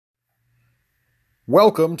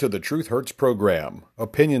Welcome to the Truth Hurts program.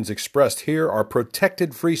 Opinions expressed here are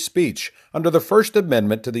protected free speech under the First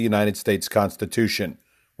Amendment to the United States Constitution.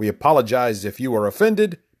 We apologize if you are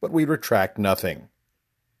offended, but we retract nothing.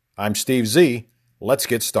 I'm Steve Z. Let's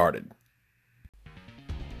get started.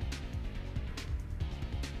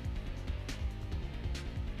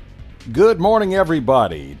 Good morning,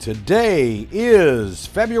 everybody. Today is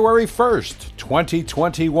February 1st,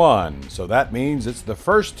 2021. So that means it's the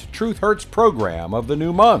first Truth Hurts program of the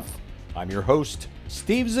new month. I'm your host,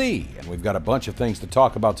 Steve Z, and we've got a bunch of things to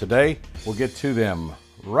talk about today. We'll get to them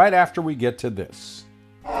right after we get to this.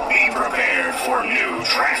 Be prepared for new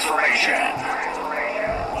transformation.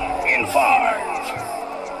 In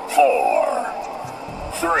 5, 4,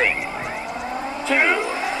 3,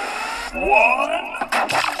 2, 1.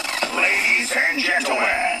 Ladies and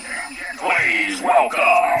gentlemen, please welcome.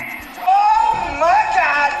 Oh my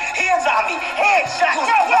God! Hands on me! Headshot!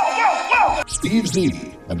 Go! Steve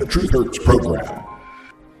Z and the Truth Hurts program.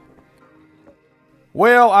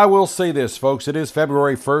 Well, I will say this, folks. It is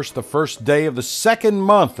February 1st, the first day of the second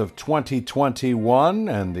month of 2021,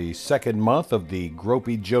 and the second month of the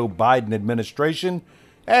gropey Joe Biden administration.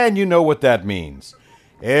 And you know what that means.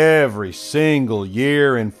 Every single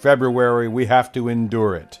year in February, we have to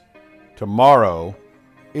endure it. Tomorrow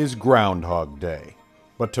is Groundhog Day.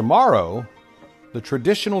 But tomorrow, the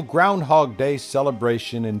traditional Groundhog Day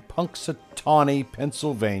celebration in Punxsutawney,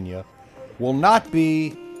 Pennsylvania, will not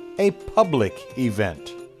be a public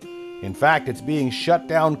event. In fact, it's being shut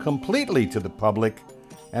down completely to the public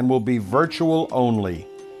and will be virtual only.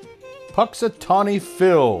 Punxsutawney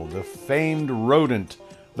Phil, the famed rodent,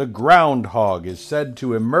 the groundhog, is said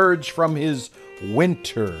to emerge from his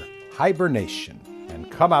winter hibernation and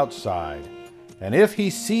come outside, and if he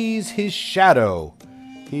sees his shadow,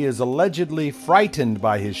 he is allegedly frightened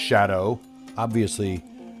by his shadow. Obviously,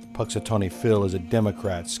 Punxsutawney Phil is a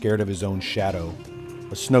Democrat, scared of his own shadow,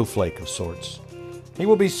 a snowflake of sorts. He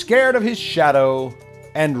will be scared of his shadow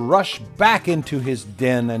and rush back into his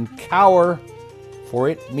den and cower, for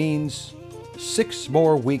it means 6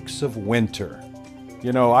 more weeks of winter.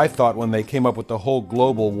 You know, I thought when they came up with the whole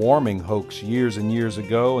global warming hoax years and years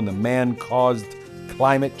ago and the man-caused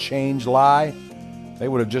climate change lie, they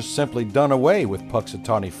would have just simply done away with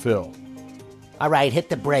Punxsutawney Phil. All right, hit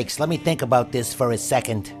the brakes. Let me think about this for a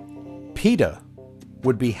second. PETA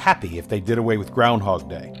would be happy if they did away with Groundhog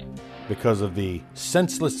Day because of the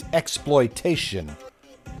senseless exploitation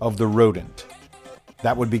of the rodent.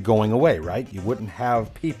 That would be going away, right? You wouldn't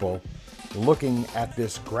have people looking at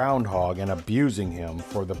this groundhog and abusing him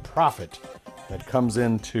for the profit that comes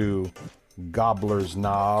into Gobbler's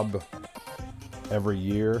Knob every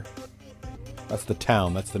year. That's the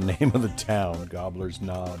town. That's the name of the town, Gobbler's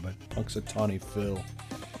Knob at Punxsutawney Phil.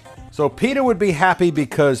 So PETA would be happy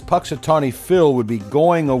because Punxsutawney Phil would be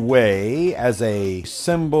going away as a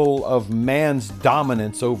symbol of man's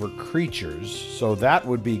dominance over creatures. So that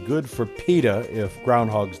would be good for PETA if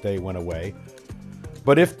Groundhog's Day went away.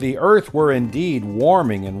 But if the Earth were indeed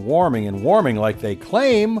warming and warming and warming like they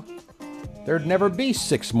claim, there'd never be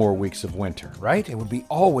 6 more weeks of winter, right? It would be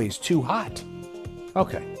always too hot.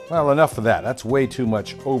 Okay, well, enough of that. That's way too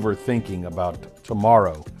much overthinking about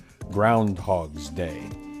tomorrow, Groundhog's Day.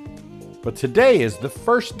 But today is the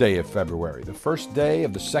first day of February, the first day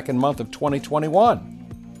of the second month of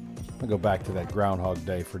 2021. I'll go back to that Groundhog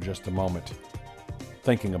Day for just a moment,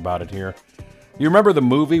 thinking about it here. You remember the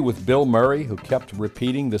movie with Bill Murray who kept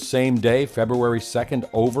repeating the same day, February 2nd,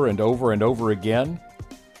 over and over and over again?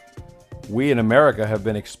 We in America have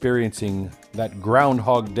been experiencing that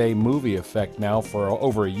Groundhog Day movie effect now for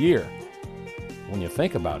over a year. When you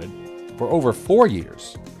think about it, for over 4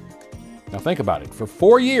 years. Now think about it. For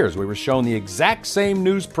 4 years, we were shown the exact same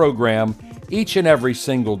news program each and every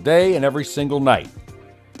single day and every single night.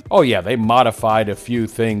 Oh yeah, they modified a few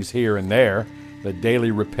things here and there. The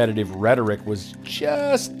daily repetitive rhetoric was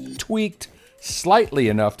just tweaked slightly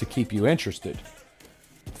enough to keep you interested.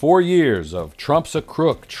 4 years of Trump's a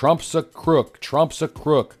crook, Trump's a crook, Trump's a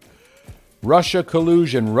crook. Russia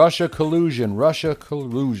collusion, Russia collusion, Russia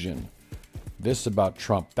collusion. This about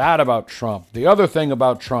Trump, that about Trump, the other thing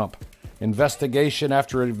about Trump. Investigation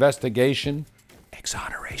after investigation,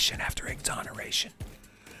 exoneration after exoneration.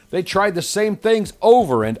 They tried the same things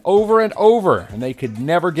over and over and over, and they could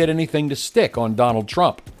never get anything to stick on Donald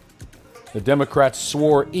Trump. The Democrats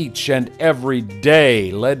swore each and every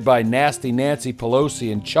day, led by Nasty Nancy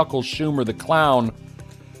Pelosi and Chuckle Schumer the clown,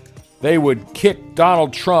 they would kick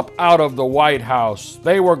Donald Trump out of the White House.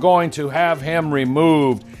 They were going to have him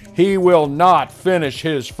removed. He will not finish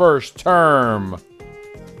his first term.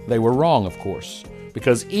 They were wrong, of course,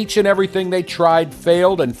 because each and everything they tried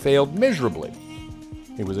failed and failed miserably.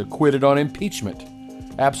 He was acquitted on impeachment.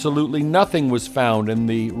 Absolutely nothing was found in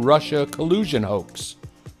the Russia collusion hoax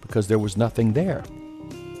because there was nothing there.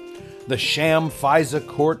 The sham FISA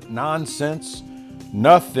court nonsense,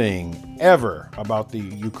 nothing ever about the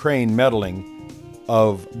Ukraine meddling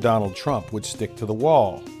of Donald Trump would stick to the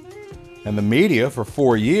wall. And the media for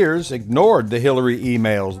 4 years ignored the Hillary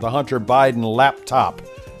emails, the Hunter Biden laptop,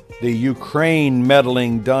 the Ukraine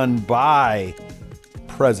meddling done by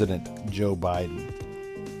President Joe Biden.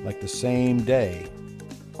 Like the same day,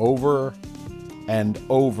 over and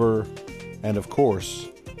over, and of course,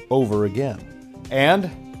 over again. And,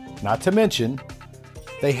 not to mention,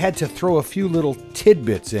 they had to throw a few little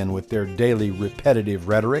tidbits in with their daily repetitive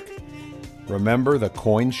rhetoric. Remember the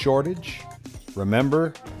coin shortage?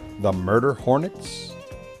 Remember the murder hornets?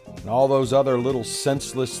 And all those other little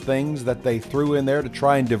senseless things that they threw in there to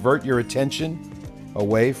try and divert your attention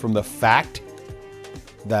away from the fact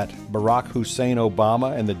that Barack Hussein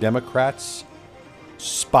Obama and the Democrats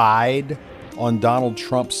spied on Donald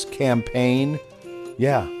Trump's campaign.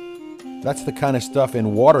 Yeah, that's the kind of stuff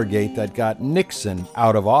in Watergate that got Nixon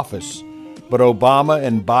out of office. But Obama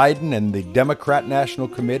and Biden and the Democrat National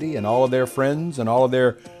Committee and all of their friends and all of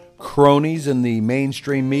their cronies in the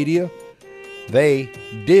mainstream media, they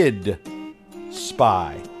did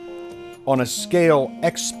spy on a scale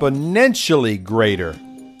exponentially greater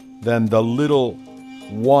than the little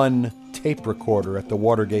one tape recorder at the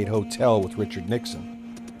Watergate Hotel with Richard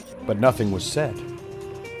Nixon. But nothing was said,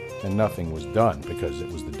 and nothing was done because it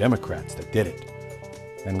was the Democrats that did it.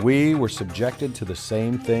 And we were subjected to the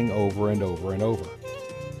same thing over and over and over.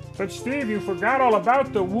 But Steve, you forgot all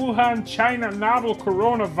about the Wuhan, China novel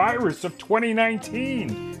coronavirus of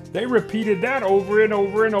 2019. They repeated that over and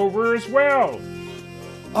over and over as well.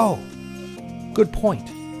 Oh, good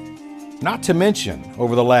point. Not to mention,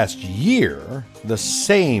 over the last year, the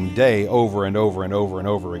same day over and over and over and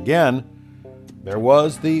over again, there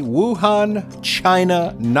was the Wuhan,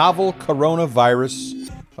 China novel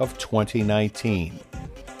coronavirus of 2019.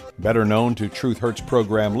 Better known to Truth Hurts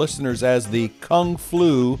program listeners as the Kung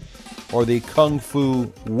Flu, or the Kung Fu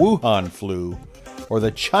Wuhan flu, or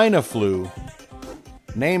the China flu,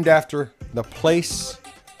 named after the place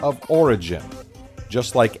of origin.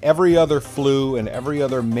 Just like every other flu and every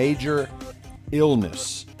other major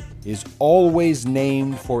illness is always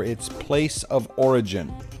named for its place of origin,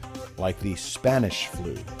 like the Spanish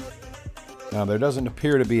flu. Now, there doesn't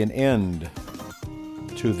appear to be an end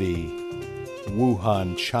to the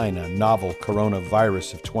Wuhan, China novel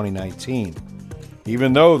coronavirus of 2019,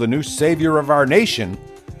 even though the new savior of our nation,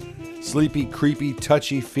 sleepy, creepy,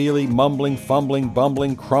 touchy-feely, mumbling, fumbling,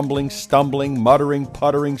 bumbling, crumbling, stumbling, muttering,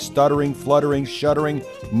 puttering, stuttering, fluttering, shuddering,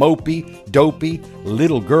 mopey, dopey,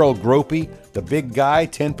 little girl gropey, the big guy,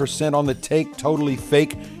 10% on the take, totally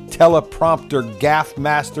fake, teleprompter, gaff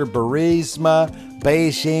master, Burisma,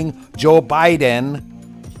 Beijing, Joe Biden,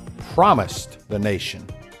 promised the nation,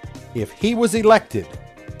 if he was elected,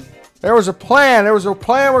 there was a plan,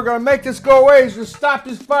 we're going to make this go away, he's going to stop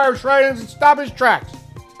this virus right and stop his tracks.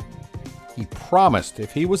 He promised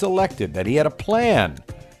if he was elected that he had a plan,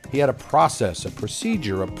 he had a process, a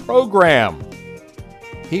procedure, a program.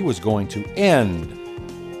 He was going to end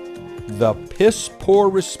the piss-poor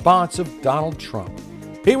response of Donald Trump.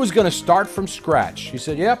 He was going to start from scratch. He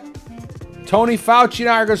said, yep, Tony Fauci and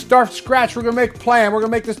I are going to start from scratch. We're going to make a plan. We're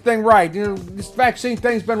going to make this thing right. You know, this vaccine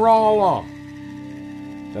thing's been wrong all along.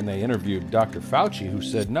 Then they interviewed Dr. Fauci, who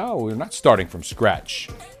said, no, we're not starting from scratch.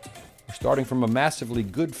 We're starting from a massively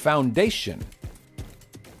good foundation.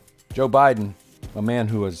 Joe Biden, a man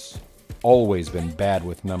who has always been bad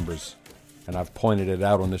with numbers, and I've pointed it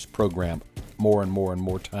out on this program more and more and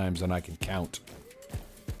more times than I can count.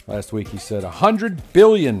 Last week he said 100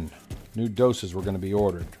 billion new doses were going to be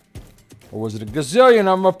ordered. Or was it a gazillion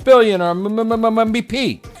or a billion or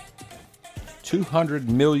MVP? 200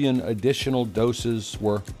 million additional doses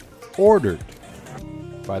were ordered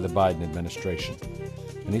by the Biden administration.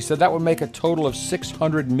 And he said that would make a total of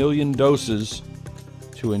 600 million doses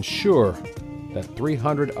to ensure that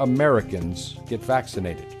 300 Americans get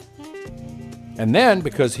vaccinated. And then,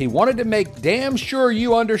 because he wanted to make damn sure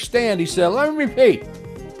you understand, he said, let me repeat.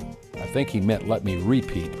 I think he meant let me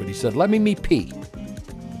repeat, but he said, let me repeat.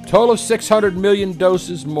 Total of 600 million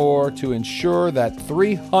doses more to ensure that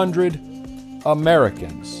 300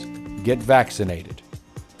 Americans get vaccinated.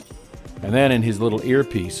 And then in his little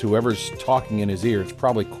earpiece, whoever's talking in his ear, it's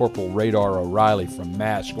probably Corporal Radar O'Reilly from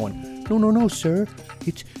MASH going, no, sir,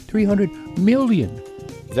 it's 300 million.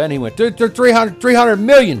 Then he went, 300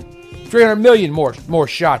 million. 300 million more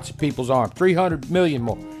shots at people's arms. 300 million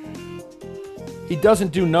more. He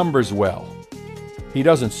doesn't do numbers well. He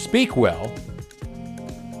doesn't speak well.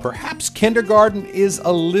 Perhaps kindergarten is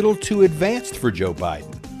a little too advanced for Joe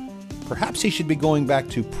Biden. Perhaps he should be going back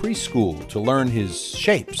to preschool to learn his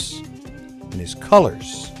shapes and his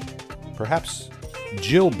colors. Perhaps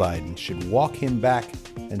Jill Biden should walk him back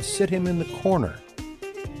and sit him in the corner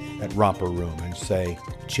at Romper Room and say,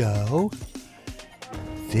 "Joe,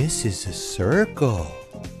 this is a circle.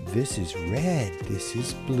 This is red. This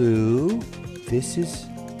is blue. This is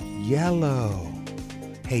yellow.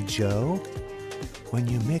 Hey, Joe, when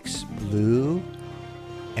you mix blue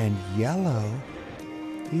and yellow,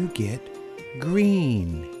 you get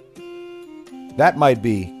green." That might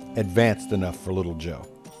be advanced enough for little Joe.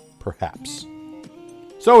 Perhaps.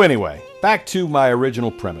 So anyway, back to my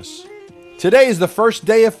original premise. Today is the first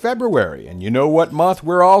day of February, and you know what month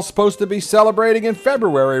we're all supposed to be celebrating in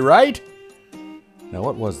February, right? Now,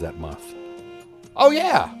 what was that month? Oh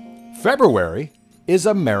yeah, February is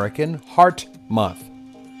American Heart Month.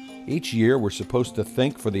 Each year we're supposed to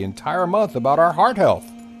think for the entire month about our heart health,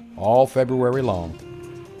 all February long.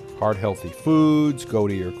 Heart-healthy foods, go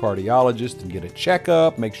to your cardiologist and get a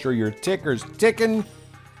checkup, make sure your ticker's ticking.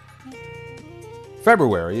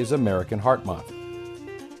 February is American Heart Month.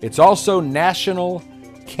 It's also National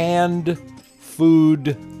Canned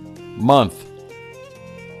Food Month.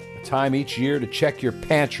 A time each year to check your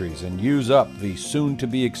pantries and use up the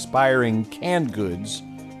soon-to-be expiring canned goods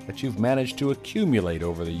that you've managed to accumulate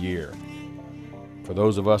over the year. For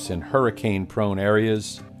those of us in hurricane-prone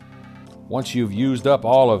areas, once you've used up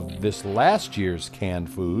all of this last year's canned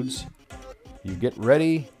foods, you get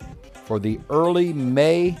ready for the early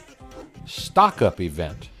May stock-up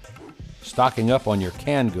event, stocking up on your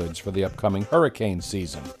canned goods for the upcoming hurricane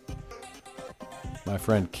season. My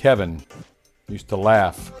friend Kevin used to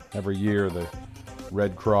laugh every year. The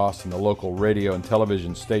Red Cross and the local radio and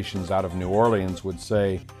television stations out of New Orleans would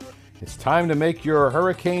say, "It's time to make your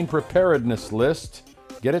hurricane preparedness list.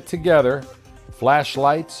 Get it together.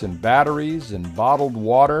 Flashlights and batteries and bottled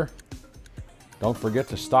water. Don't forget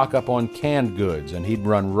to stock up on canned goods." And he'd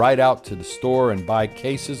run right out to the store and buy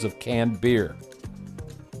cases of canned beer.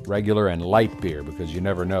 Regular and light beer, because you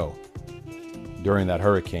never know. During that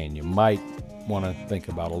hurricane, you might want to think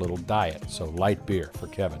about a little diet. So light beer for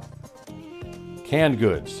Kevin. Canned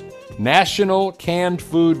goods. National Canned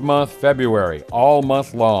Food Month, February, all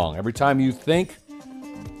month long. Every time you think,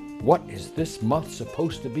 what is this month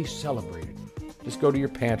supposed to be celebrated? Just go to your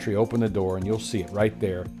pantry, open the door, and you'll see it right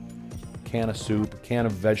there. A can of soup, a can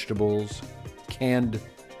of vegetables, canned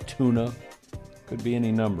tuna. Could be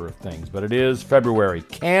any number of things, but it is February,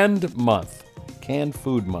 canned month, canned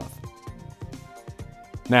food month.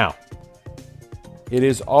 Now, it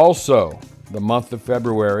is also the month of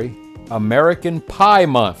February, American Pie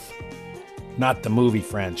Month. Not the movie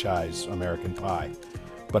franchise American Pie,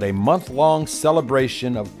 but a month-long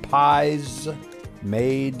celebration of pies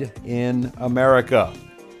made in America.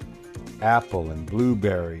 Apple and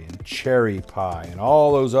blueberry and cherry pie and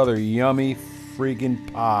all those other yummy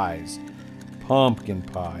freaking pies. Pumpkin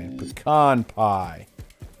pie and pecan pie.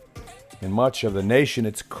 In much of the nation,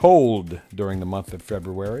 it's cold during the month of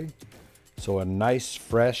February, so a nice,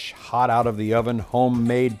 fresh, hot out of the oven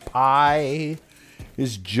homemade pie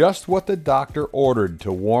is just what the doctor ordered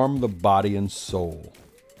to warm the body and soul.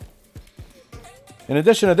 In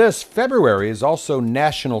addition to this, February is also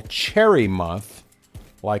National Cherry Month,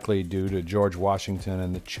 likely due to George Washington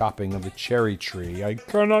and the chopping of the cherry tree. I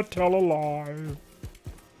cannot tell a lie.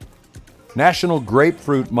 National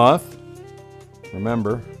Grapefruit Month.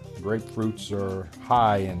 Remember, grapefruits are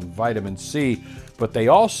high in vitamin C, but they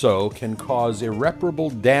also can cause irreparable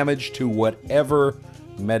damage to whatever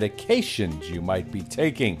medications you might be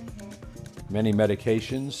taking. Many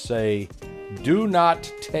medications say, do not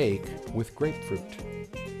take with grapefruit.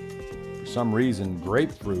 For some reason,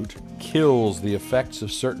 grapefruit kills the effects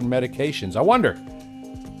of certain medications. I wonder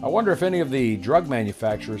if any of the drug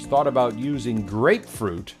manufacturers thought about using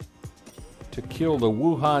grapefruit to kill the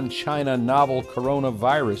Wuhan, China novel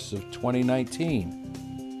coronavirus of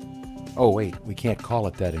 2019. Oh wait, we can't call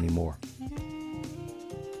it that anymore.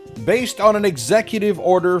 Based on an executive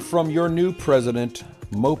order from your new president,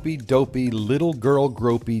 mopey-dopey, little girl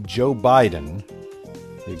gropey Joe Biden,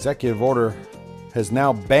 the executive order has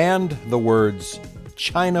now banned the words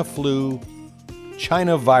China flu,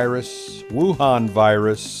 China virus, Wuhan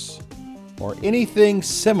virus, or anything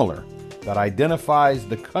similar that identifies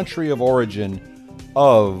the country of origin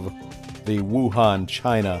of the Wuhan,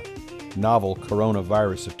 China novel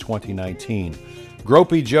coronavirus of 2019.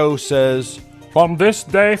 Gropey Joe says, "From this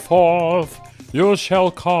day forth, you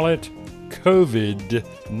shall call it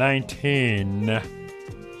COVID-19.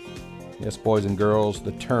 Yes, boys and girls,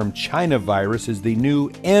 the term China virus is the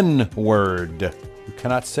new N-word. You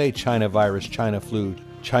cannot say China virus, China flu,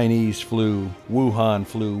 Chinese flu,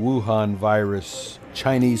 Wuhan virus,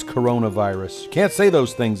 Chinese coronavirus. You can't say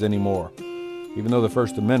those things anymore, even though the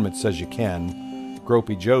First Amendment says you can.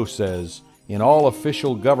 Gropey Joe says, in all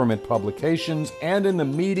official government publications and in the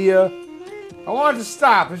media, I want it to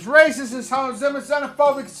stop. It's racist, it's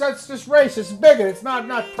xenophobic, it's just racist, it's bigot, it's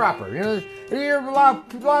not proper. You know, you hear a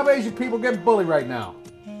lot of Asian people getting bullied right now.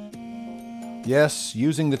 Yes,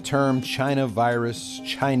 using the term China virus,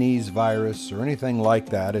 Chinese virus, or anything like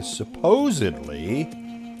that is supposedly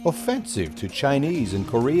offensive to Chinese and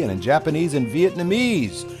Korean and Japanese and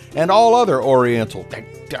Vietnamese and all other Oriental,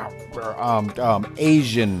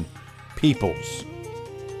 Asian peoples.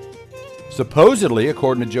 Supposedly,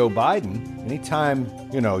 according to Joe Biden, anytime,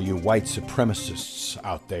 you white supremacists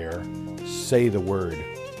out there say the word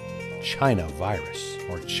China virus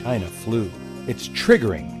or China flu, it's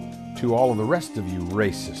triggering to all of the rest of you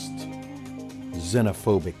racist,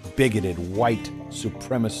 xenophobic, bigoted, white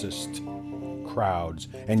supremacist crowds,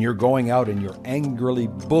 and you're going out and you're angrily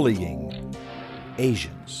bullying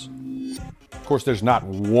Asians. Of course, there's not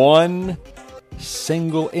one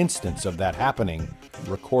single instance of that happening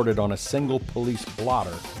recorded on a single police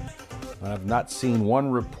blotter. And I've not seen one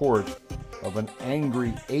report of an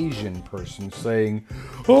angry Asian person saying,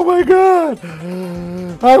 "Oh my God,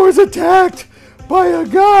 I was attacked by a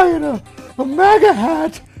guy in a MAGA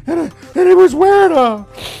hat, and he was wearing a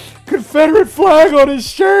Confederate flag on his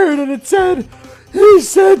shirt, and he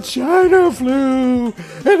said China flu,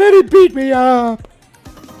 and then he beat me up.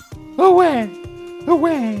 Away.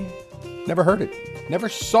 Never heard it. Never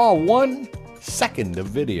saw 1 second of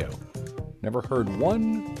video. Never heard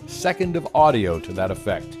 1 second of audio to that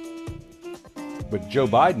effect. But Joe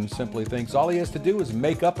Biden simply thinks all he has to do is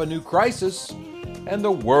make up a new crisis, and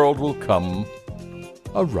the world will come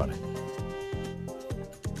a-running.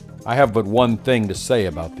 I have but one thing to say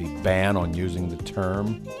about the ban on using the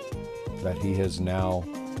term that he has now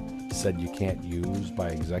said you can't use by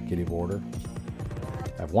executive order.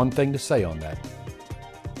 I have one thing to say on that.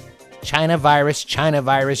 China virus, China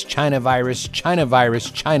virus, China virus, China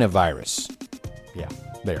virus, China virus. Yeah,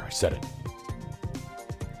 there, I said it.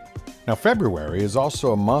 Now, February is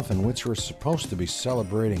also a month in which we're supposed to be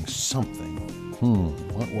celebrating something.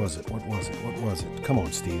 What was it? Come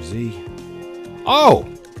on, Steve Z. Oh!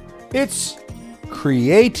 It's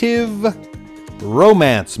Creative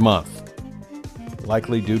Romance Month.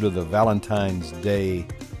 Likely due to the Valentine's Day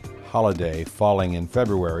holiday falling in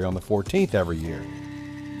February on the 14th every year.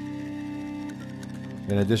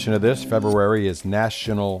 In addition to this, February is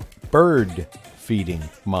National Bird Feeding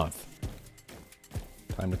Month.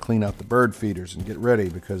 Time to clean out the bird feeders and get ready,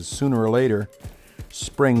 because sooner or later,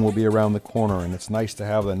 spring will be around the corner, and it's nice to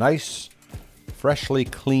have a nice, freshly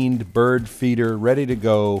cleaned bird feeder ready to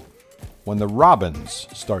go when the robins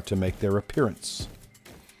start to make their appearance.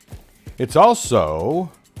 It's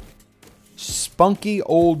also Spunky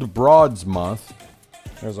Old Broads Month.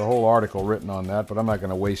 There's a whole article written on that, but I'm not going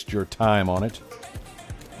to waste your time on it.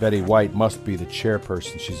 Betty White must be the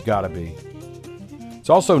chairperson. She's got to be. It's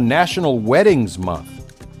also National Weddings Month.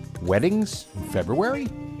 Weddings in February?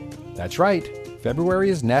 That's right. February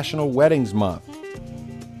is National Weddings Month.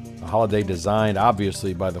 A holiday designed,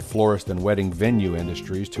 obviously, by the florist and wedding venue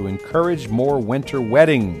industries to encourage more winter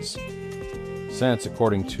weddings. Since,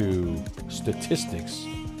 according to statistics,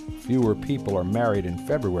 fewer people are married in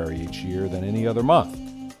February each year than any other month.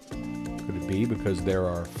 Could it be because there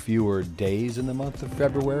are fewer days in the month of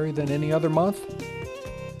February than any other month?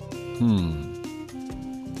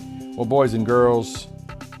 Well, boys and girls,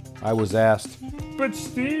 I was asked, But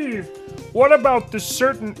Steve, what about the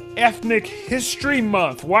certain ethnic history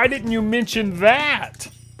month? Why didn't you mention that?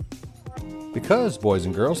 because, boys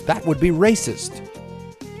and girls, that would be racist.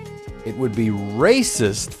 It would be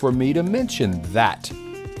racist for me to mention that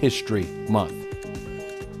History Month.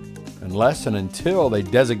 Unless and until they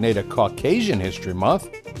designate a Caucasian History Month,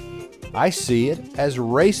 I see it as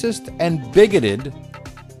racist and bigoted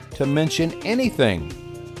to mention anything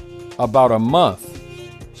about a month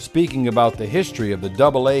speaking about the history of the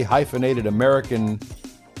AA hyphenated American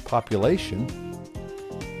population.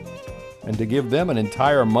 And to give them an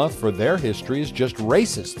entire month for their history is just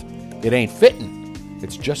racist. It ain't fitting.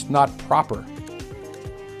 It's just not proper.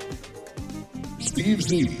 Steve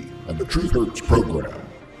Z and the Truth Hurts program.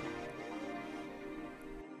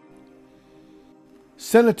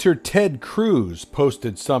 Senator Ted Cruz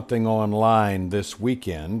posted something online this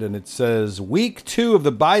weekend, and it says, Week 2 of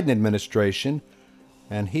the Biden administration,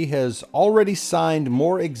 and he has already signed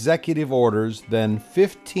more executive orders than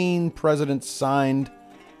 15 presidents signed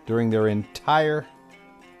during their entire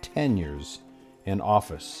tenures in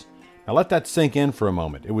office. Now let that sink in for a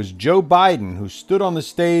moment. It was Joe Biden who stood on the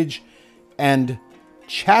stage and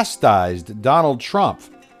chastised Donald Trump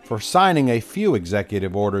for signing a few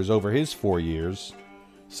executive orders over his 4 years,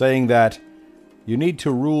 saying that you need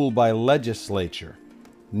to rule by legislature,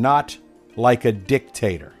 not like a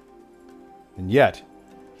dictator. And yet,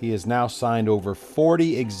 he has now signed over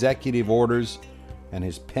 40 executive orders, and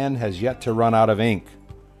his pen has yet to run out of ink.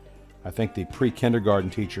 I think the pre-kindergarten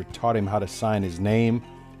teacher taught him how to sign his name,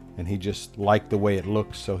 and he just liked the way it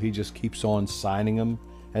looked, so he just keeps on signing them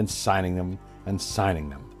and signing them and signing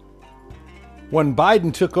them. When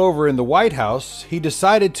Biden took over in the White House, he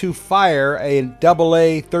decided to fire a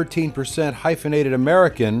AA 13% hyphenated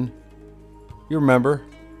American. You remember,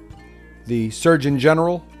 the Surgeon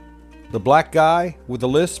General, the black guy with the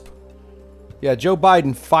lisp? Yeah, Joe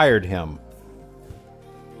Biden fired him.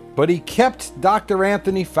 But he kept Dr.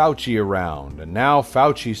 Anthony Fauci around, and now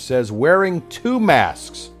Fauci says wearing 2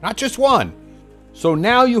 masks, not just one. So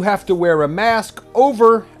now you have to wear a mask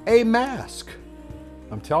over a mask.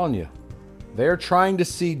 I'm telling you, they're trying to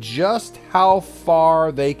see just how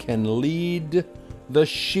far they can lead the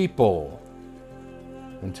sheeple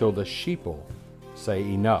until the sheeple say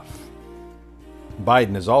enough.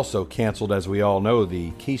 Biden has also canceled, as we all know,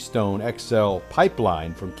 the Keystone XL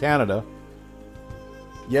pipeline from Canada.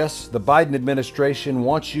 Yes, the Biden administration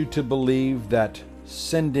wants you to believe that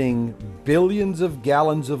sending billions of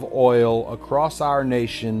gallons of oil across our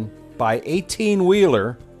nation by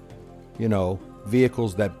 18-wheeler,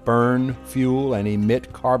 vehicles that burn fuel and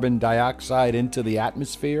emit carbon dioxide into the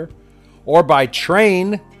atmosphere, or by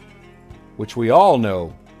train, which we all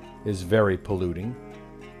know is very polluting,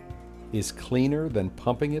 is cleaner than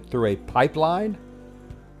pumping it through a pipeline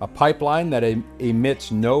that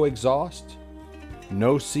emits no exhaust,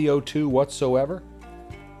 no CO2 whatsoever.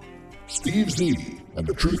 Steve Zini and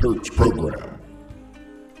the Truth Hurts program.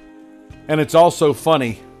 And it's also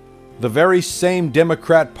funny, the very same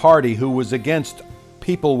Democrat Party who was against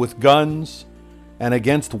people with guns and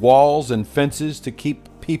against walls and fences to keep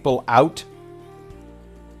people out,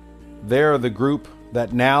 they're the group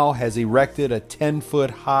that now has erected a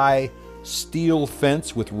 10-foot high steel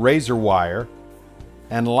fence with razor wire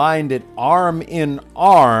and lined it arm in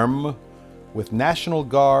arm with National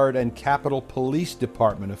Guard and Capitol Police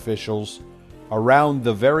Department officials around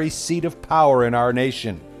the very seat of power in our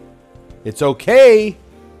nation. It's okay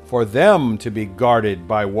for them to be guarded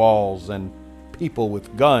by walls and people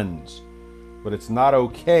with guns, but it's not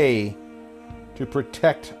okay to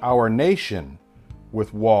protect our nation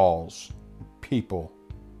with walls, people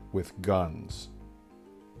with guns.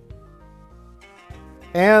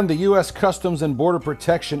 And the U.S. Customs and Border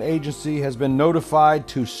Protection Agency has been notified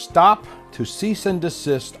to cease and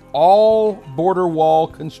desist all border wall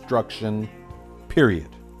construction, period.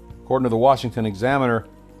 According to the Washington Examiner,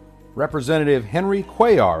 Representative Henry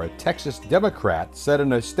Cuellar, a Texas Democrat, said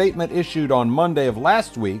in a statement issued on Monday of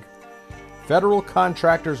last week, federal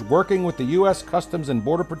contractors working with the U.S. Customs and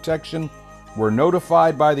Border Protection were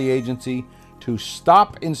notified by the agency to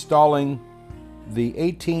stop installing the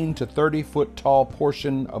 18 to 30 foot tall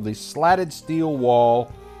portion of the slatted steel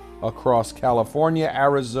wall across California,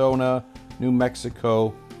 Arizona, New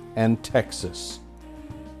Mexico, and Texas.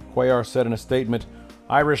 Cuellar said in a statement,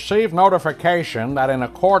 "I received notification that in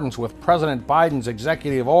accordance with President Biden's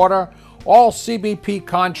executive order, all CBP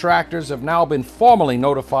contractors have now been formally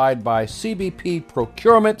notified by CBP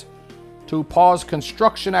Procurement to pause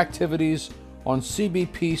construction activities on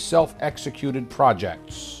CBP self-executed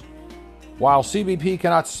projects. While CBP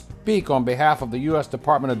cannot speak on behalf of the U.S.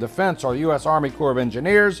 Department of Defense or the U.S. Army Corps of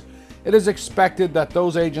Engineers, it is expected that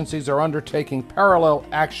those agencies are undertaking parallel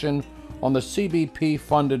action on the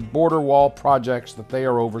CBP-funded border wall projects that they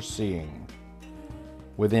are overseeing."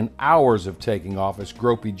 Within hours of taking office,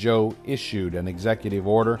 Gropey Joe issued an executive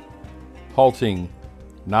order halting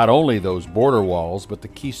not only those border walls, but the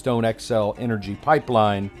Keystone XL energy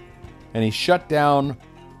pipeline, and he shut down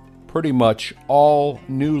pretty much all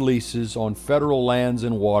new leases on federal lands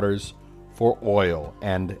and waters for oil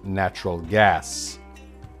and natural gas.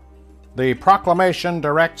 The proclamation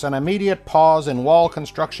directs an immediate pause in wall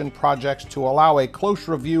construction projects to allow a close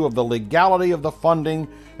review of the legality of the funding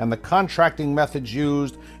and the contracting methods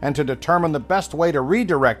used, and to determine the best way to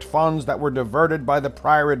redirect funds that were diverted by the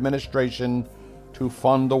prior administration to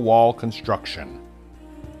fund the wall construction.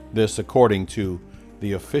 This according to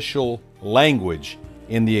the official language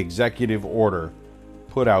in the executive order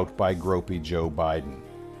put out by Gropey Joe Biden.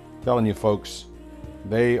 I'm telling you folks,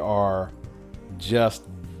 they are just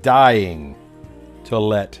dying to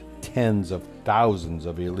let tens of thousands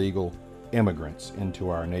of illegal immigrants into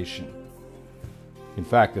our nation. In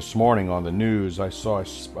fact, this morning on the news, I saw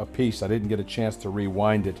a piece. I didn't get a chance to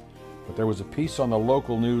rewind it, but there was a piece on the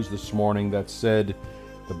local news this morning that said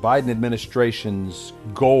the Biden administration's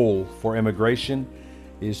goal for immigration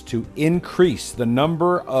is to increase the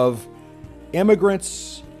number of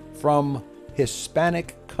immigrants from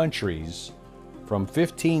Hispanic countries from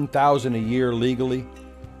 15,000 a year legally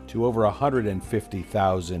to over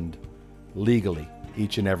 150,000 legally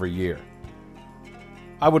each and every year.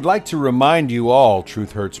 I would like to remind you all,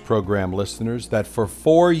 Truth Hurts program listeners, that for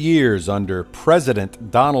 4 years under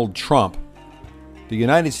President Donald Trump, the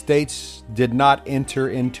United States did not enter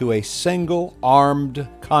into a single armed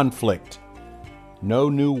conflict. No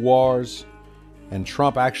new wars, and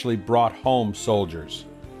Trump actually brought home soldiers.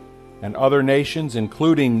 And other nations,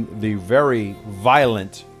 including the very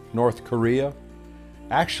violent North Korea,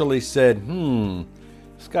 actually said,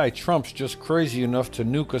 this guy Trump's just crazy enough to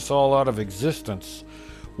nuke us all out of existence.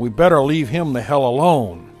 We better leave him the hell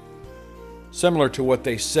alone. Similar to what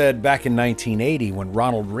they said back in 1980 when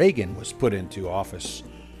Ronald Reagan was put into office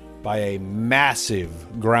by a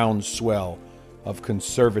massive groundswell of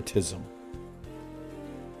conservatism.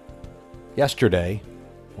 Yesterday,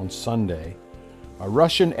 on Sunday, a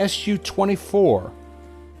Russian Su-24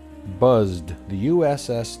 buzzed the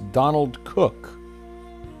USS Donald Cook,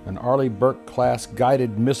 an Arleigh Burke-class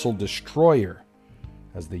guided missile destroyer,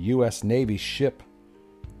 as the U.S. Navy ship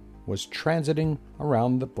was transiting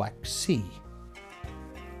around the Black Sea.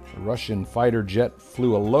 The Russian fighter jet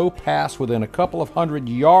flew a low pass within a couple of hundred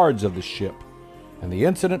yards of the ship, and the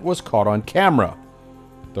incident was caught on camera,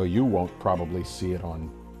 though you won't probably see it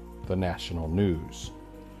on the national news.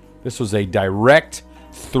 This was a direct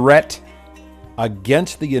threat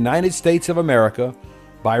against the United States of America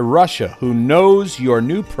by Russia, who knows your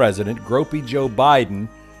new president, Gropey Joe Biden,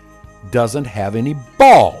 doesn't have any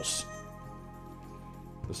balls.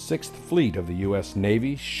 The 6th Fleet of the U.S.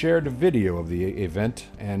 Navy shared a video of the event,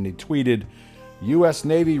 and it tweeted, U.S.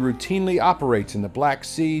 Navy routinely operates in the Black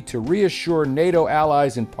Sea to reassure NATO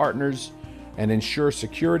allies and partners and ensure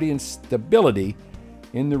security and stability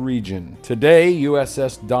in the region. Today,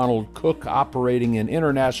 USS Donald Cook operating in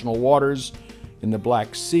international waters in the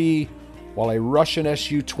Black Sea, while a Russian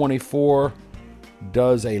Su-24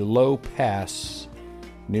 does a low pass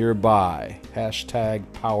nearby.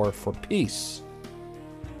 #Power for Peace.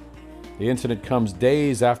 The incident comes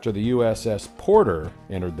days after the USS Porter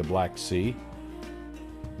entered the Black Sea,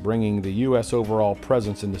 bringing the U.S. overall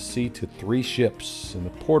presence in the sea to 3 ships, and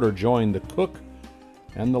the Porter joined the Cook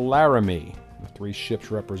and the Laramie. The 3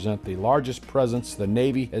 ships represent the largest presence the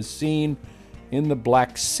Navy has seen in the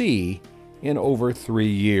Black Sea in over 3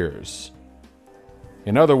 years.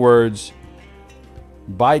 In other words,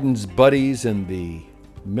 Biden's buddies in the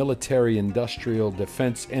military-industrial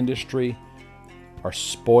defense industry are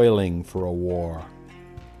spoiling for a war.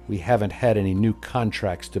 We haven't had any new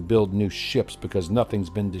contracts to build new ships because nothing's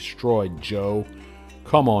been destroyed, Joe.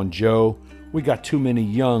 Come on, Joe. We got too many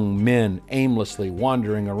young men aimlessly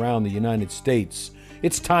wandering around the United States.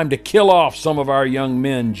 It's time to kill off some of our young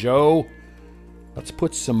men, Joe. Let's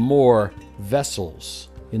put some more vessels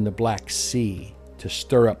in the Black Sea to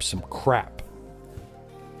stir up some crap.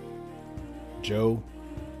 Joe,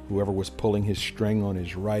 whoever was pulling his string on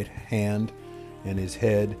his right hand and his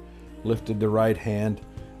head, lifted the right hand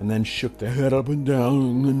and then shook the head up and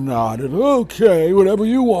down and nodded. Okay, whatever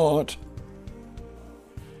you want.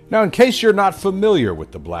 Now, in case you're not familiar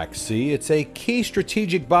with the Black Sea, it's a key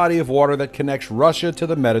strategic body of water that connects Russia to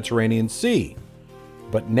the Mediterranean Sea.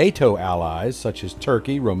 But NATO allies such as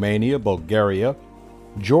Turkey, Romania, Bulgaria,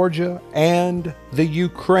 Georgia, and the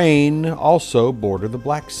Ukraine also border the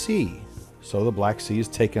Black Sea. So the Black Sea has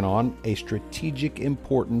taken on a strategic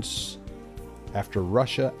importance after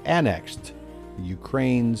Russia annexed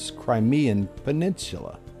Ukraine's Crimean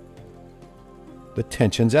Peninsula. The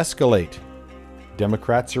tensions escalate.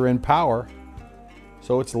 Democrats are in power,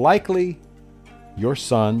 so it's likely your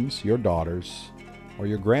sons, your daughters, or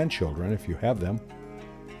your grandchildren, if you have them,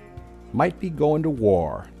 might be going to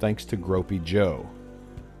war thanks to Gropey Joe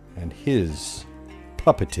and his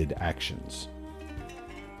puppeted actions.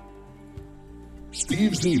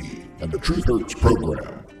 Steve Zini and the Truth Hurts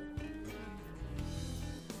program.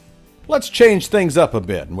 Let's change things up a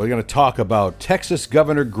bit, and we're going to talk about Texas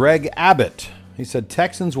Governor Greg Abbott. He said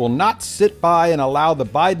Texans will not sit by and allow the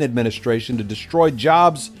Biden administration to destroy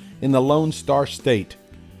jobs in the Lone Star State.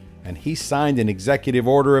 And he signed an executive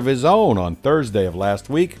order of his own on Thursday of last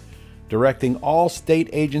week, directing all state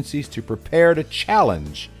agencies to prepare to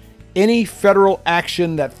challenge any federal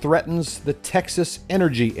action that threatens the Texas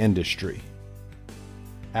energy industry.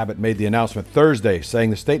 Abbott made the announcement Thursday, saying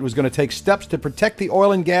the state was going to take steps to protect the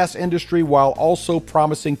oil and gas industry while also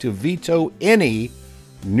promising to veto any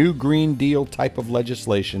new Green Deal type of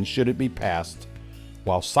legislation should it be passed,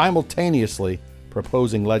 while simultaneously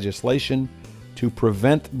proposing legislation to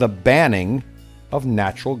prevent the banning of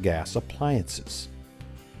natural gas appliances.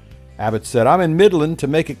 Abbott said, "I'm in Midland to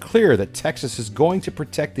make it clear that Texas is going to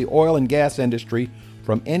protect the oil and gas industry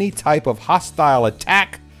from any type of hostile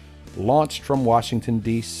attack launched from Washington,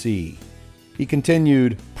 D.C." He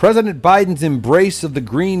continued, "President Biden's embrace of the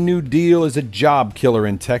Green New Deal is a job killer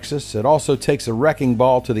in Texas. It also takes a wrecking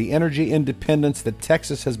ball to the energy independence that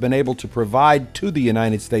Texas has been able to provide to the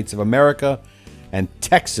United States of America, and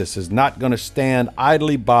Texas is not going to stand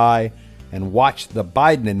idly by and watch the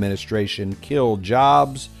Biden administration kill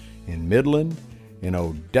jobs in Midland, in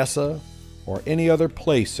Odessa, or any other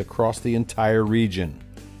place across the entire region."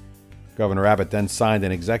 Governor Abbott then signed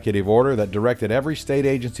an executive order that directed every state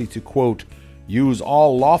agency to, quote, "use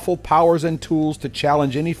all lawful powers and tools to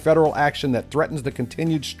challenge any federal action that threatens the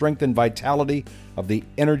continued strength and vitality of the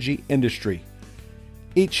energy industry.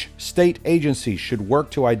 Each state agency should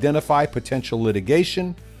work to identify potential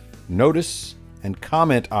litigation, notice, and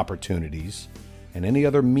comment opportunities, and any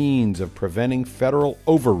other means of preventing federal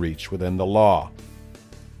overreach within the law."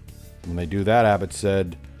 When they do that, Abbott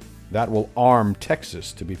said, that will arm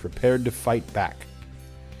Texas to be prepared to fight back.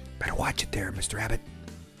 Better watch it there, Mr. Abbott.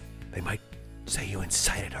 They might say you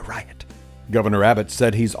incited a riot. Governor Abbott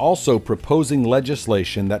said he's also proposing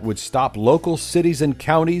legislation that would stop local cities and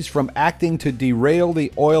counties from acting to derail the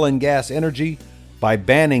oil and gas energy by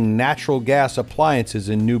banning natural gas appliances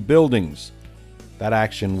in new buildings. That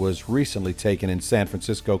action was recently taken in San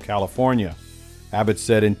Francisco, California. Abbott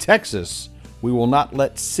said, "In Texas, we will not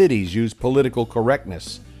let cities use political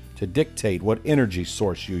correctness to dictate what energy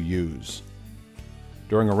source you use."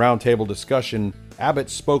 During a roundtable discussion,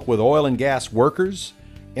 Abbott spoke with oil and gas workers,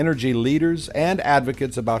 energy leaders, and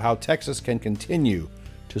advocates about how Texas can continue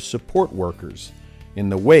to support workers in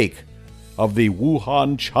the wake of the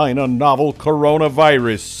Wuhan, China novel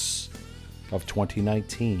coronavirus of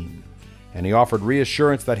 2019. And he offered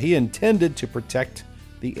reassurance that he intended to protect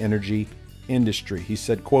the energy industry. He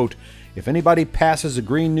said, quote, "If anybody passes a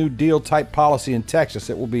Green New Deal type policy in Texas,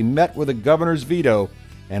 it will be met with a governor's veto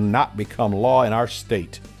and not become law in our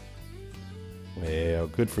state." Well,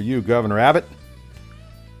 good for you, Governor Abbott.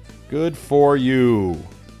 Good for you.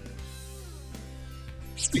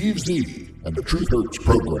 Steve Zee and the Truth Hurts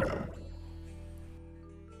program.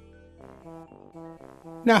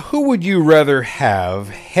 Now, who would you rather have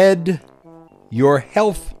head your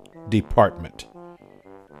health department?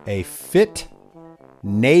 A fit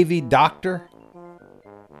Navy doctor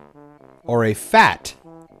or a fat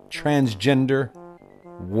transgender,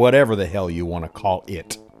 whatever the hell you want to call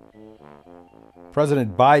it?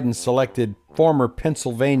 President Biden selected former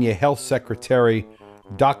Pennsylvania Health Secretary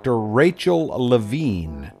Dr. Rachel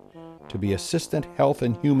Levine to be Assistant Health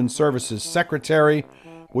and Human Services Secretary,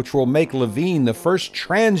 which will make Levine the first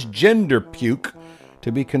transgender puke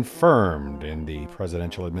to be confirmed in the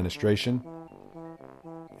presidential administration.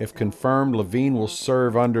 If confirmed, Levine will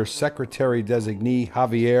serve under Secretary-designee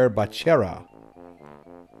Javier Becerra.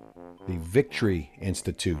 The Victory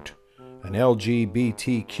Institute, an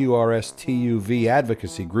LGBTQRSTUV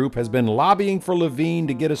advocacy group, has been lobbying for Levine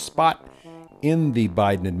to get a spot in the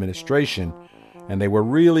Biden administration, and they were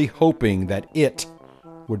really hoping that it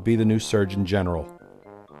would be the new Surgeon General.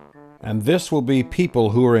 And this will be people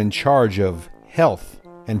who are in charge of health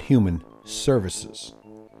and human services.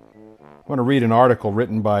 I want to read an article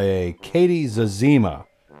written by a Katie Zazima,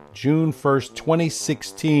 June 1st,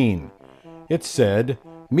 2016. It said,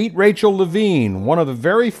 "Meet Rachel Levine, one of the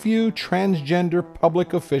very few transgender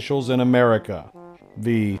public officials in America."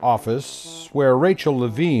 The office where Rachel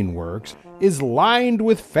Levine works is lined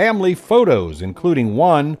with family photos, including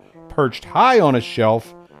one perched high on a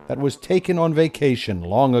shelf that was taken on vacation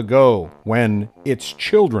long ago when its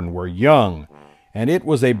children were young, and it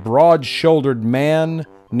was a broad-shouldered man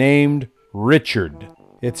named Richard.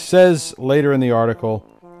 It says later in the article,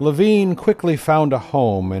 Levine quickly found a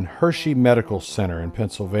home in Hershey Medical Center in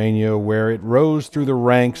Pennsylvania, where it rose through the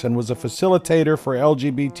ranks and was a facilitator for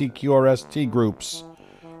LGBTQRST groups.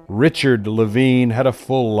 Richard Levine had a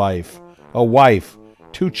full life, a wife,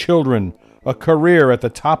 2 children, a career at the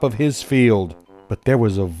top of his field. But there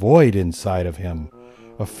was a void inside of him,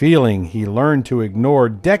 a feeling he learned to ignore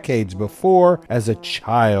decades before as a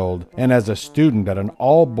child and as a student at an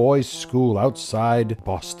all-boys school outside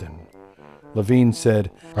Boston. Levine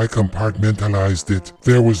said, "I compartmentalized it.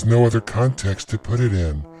 There was no other context to put it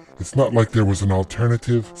in. It's not like there was an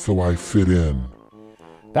alternative, so I fit in."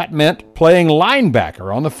 That meant playing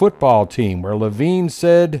linebacker on the football team, where Levine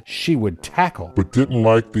said she would tackle. but didn't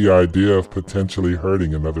like the idea of potentially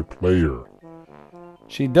hurting another player.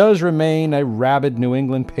 She does remain a rabid New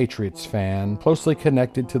England Patriots fan, closely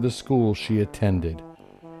connected to the school she attended.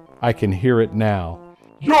 I can hear it now.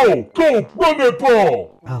 Yo, go, run that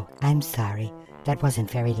ball! Oh, I'm sorry. That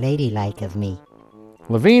wasn't very ladylike of me.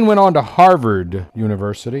 Levine went on to Harvard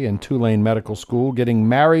University and Tulane Medical School, getting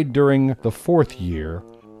married during the 4th year,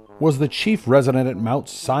 was the chief resident at Mount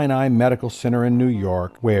Sinai Medical Center in New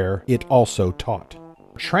York, where it also taught.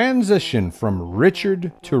 Transition from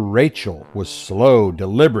Richard to Rachel was slow,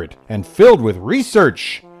 deliberate, and filled with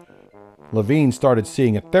research. Levine started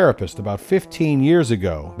seeing a therapist about 15 years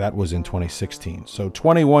ago. That was in 2016, so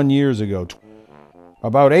 21 years ago.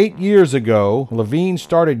 About 8 years ago, Levine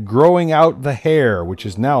started growing out the hair, which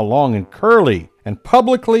is now long and curly, and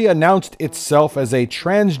publicly announced itself as a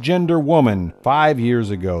transgender woman 5 years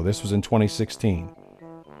ago. This was in 2016.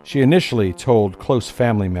 She initially told close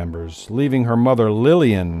family members, leaving her mother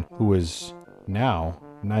Lillian, who is now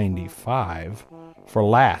 95, for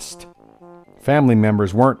last. Family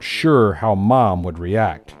members weren't sure how Mom would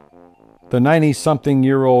react. The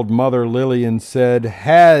 90-something-year-old mother, Lillian, said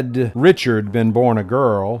had Richard been born a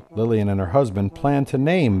girl, Lillian and her husband planned to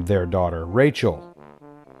name their daughter Rachel.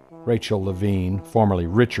 Rachel Levine, formerly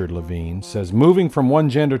Richard Levine, says moving from one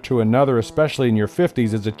gender to another, especially in your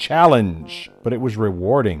 50s, is a challenge, but it was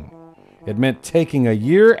rewarding. It meant taking a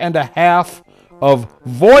year and a half of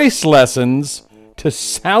voice lessons to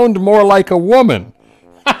sound more like a woman.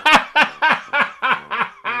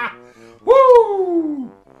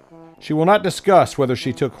 Woo! She will not discuss whether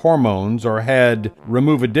she took hormones or had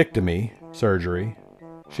removedectomy surgery.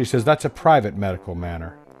 She says that's a private medical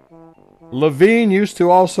matter. Levine used to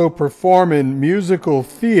also perform in musical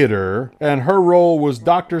theater, and her role was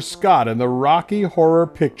Dr. Scott in the Rocky Horror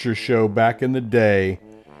Picture Show back in the day.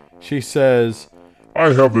 She says,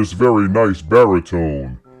 I have this very nice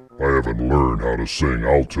baritone. I haven't learned how to sing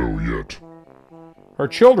alto yet. Her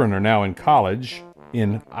children are now in college,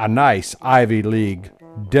 in a nice Ivy League,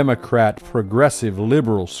 Democrat, progressive,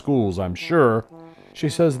 liberal schools, I'm sure. She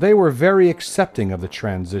says they were very accepting of the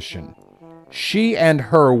transition. She and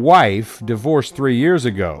her wife divorced 3 years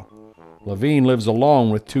ago. Levine lives alone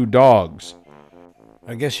with 2 dogs.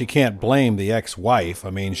 I guess you can't blame the ex-wife. I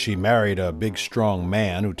mean, she married a big, strong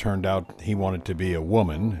man who turned out he wanted to be a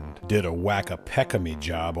woman and did a whack-a-peck-a-me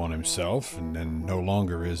job on himself, and then no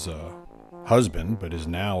longer is a husband, but is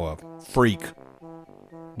now a freak.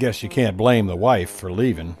 Guess you can't blame the wife for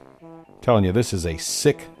leaving. I'm telling you, this is a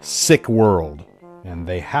sick, sick world, and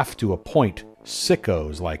they have to appoint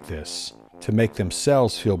sickos like this to make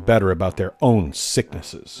themselves feel better about their own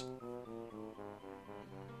sicknesses.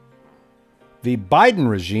 The Biden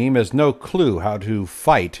regime has no clue how to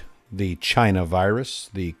fight the China virus,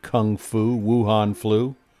 the Kung Fu Wuhan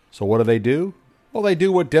flu. So what do? Well, they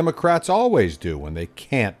do what Democrats always do when they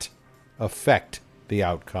can't affect the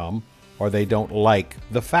outcome or they don't like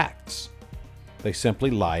the facts. They simply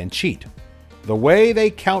lie and cheat. The way they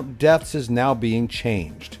count deaths is now being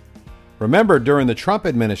changed. Remember, during the Trump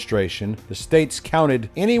administration, the states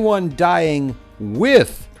counted anyone dying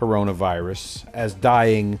with coronavirus as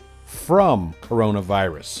dying from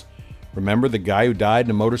coronavirus. Remember the guy who died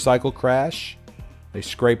in a motorcycle crash? They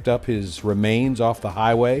scraped up his remains off the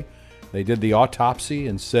highway. They did the autopsy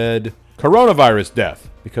and said, coronavirus death,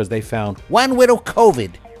 because they found one little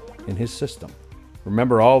COVID in his system.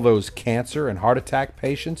 Remember all those cancer and heart attack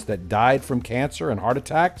patients that died from cancer and heart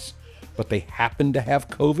attacks, but they happened to have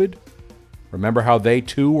COVID? Remember how they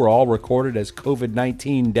too were all recorded as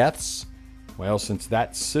COVID-19 deaths? Well, since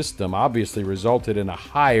that system obviously resulted in a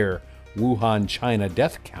higher Wuhan, China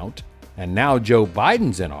death count, and now Joe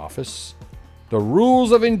Biden's in office, the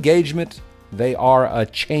rules of engagement, they are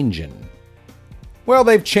a-changin'. Well,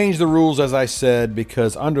 they've changed the rules, as I said,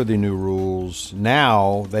 because under the new rules,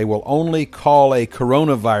 now they will only call a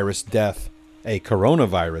coronavirus death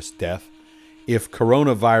if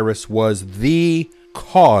coronavirus was the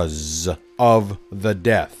cause of the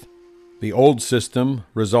death. The old system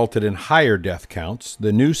resulted in higher death counts.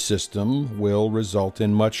 The new system will result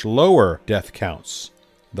in much lower death counts.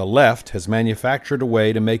 The left has manufactured a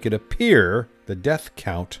way to make it appear the death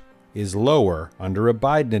count is lower under a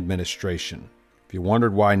Biden administration. If you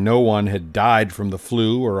wondered why no one had died from the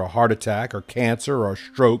flu or a heart attack or cancer or a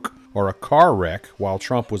stroke or a car wreck while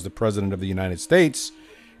Trump was the president of the United States,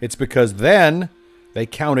 it's because then they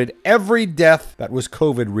counted every death that was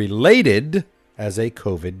COVID-related as a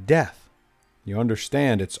COVID death. You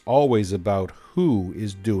understand it's always about who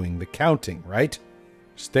is doing the counting, right?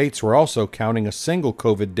 States were also counting a single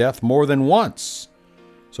COVID death more than once.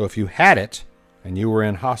 So if you had it and you were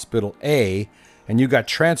in hospital A and you got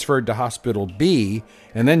transferred to hospital B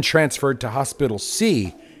and then transferred to hospital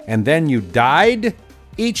C and then you died,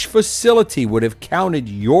 each facility would have counted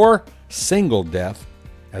your single death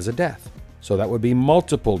as a death. So that would be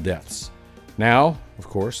multiple deaths. Now, of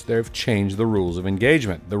course, they've changed the rules of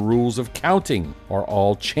engagement. The rules of counting are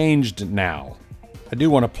all changed now. I do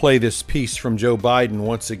want to play this piece from Joe Biden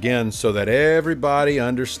once again so that everybody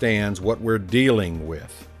understands what we're dealing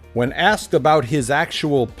with. When asked about his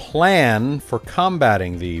actual plan for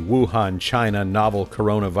combating the Wuhan, China novel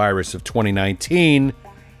coronavirus of 2019,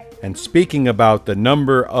 and speaking about the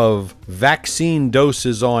number of vaccine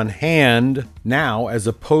doses on hand now as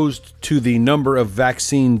opposed to the number of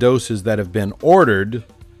vaccine doses that have been ordered,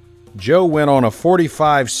 Joe went on a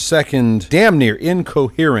 45-second, damn near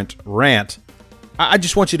incoherent rant. I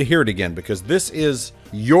just want you to hear it again because this is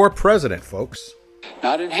your president, folks.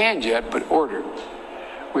 Not in hand yet, but ordered.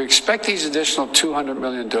 We expect these additional 200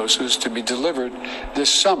 million doses to be delivered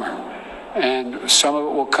this summer. And some of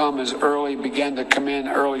it will begin to come in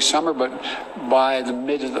early summer, but by the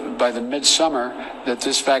midsummer, that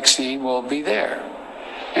this vaccine will be there.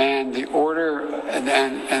 And the order, and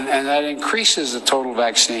that increases the total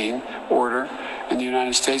vaccine order in the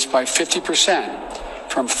United States by 50%,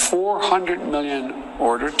 from 400 million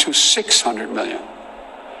order to 600 million.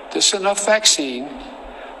 This is enough vaccine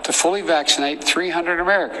to fully vaccinate 300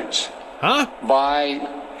 Americans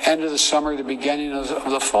by end of the summer, the beginning of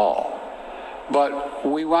the fall. But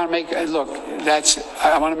we want to make, look,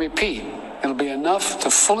 I want to repeat, it'll be enough to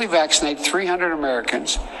fully vaccinate 300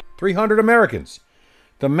 Americans. 300 Americans.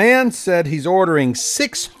 The man said he's ordering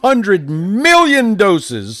 600 million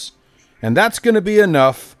doses, and that's going to be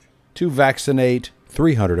enough to vaccinate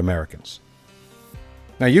 300 Americans.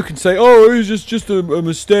 Now you can say, oh, it was just a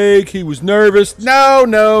mistake. He was nervous.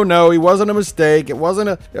 No. He wasn't a mistake. It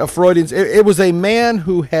wasn't a Freudian. It was a man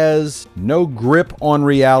who has no grip on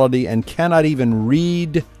reality and cannot even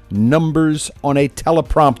read numbers on a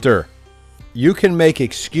teleprompter. You can make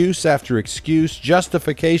excuse after excuse,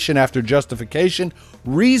 justification after justification,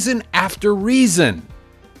 reason after reason.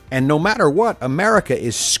 And no matter what, America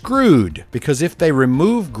is screwed because if they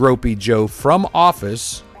remove Gropey Joe from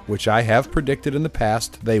office, which I have predicted in the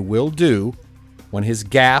past they will do, when his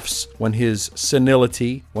gaffes, when his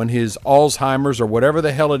senility, when his Alzheimer's or whatever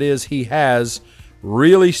the hell it is he has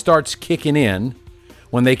really starts kicking in,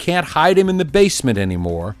 when they can't hide him in the basement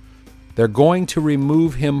anymore, they're going to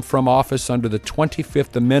remove him from office under the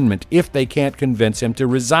 25th Amendment if they can't convince him to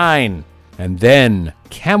resign. And then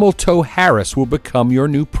Camel Toe Harris will become your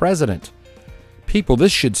new president. People,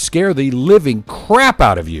 this should scare the living crap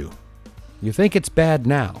out of you. You think it's bad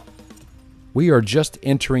now? We are just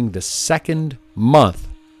entering the second month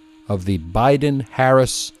of the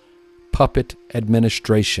Biden-Harris puppet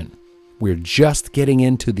administration. We're just getting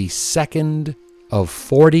into the second of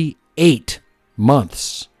 48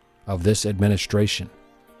 months of this administration.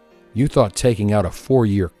 You thought taking out a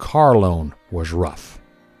 4-year car loan was rough.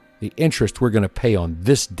 The interest we're going to pay on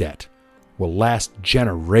this debt will last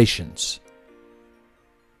generations.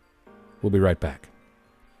 We'll be right back.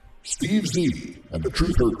 Steve Zini and the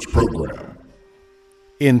Truth Hurts program.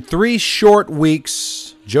 In 3 short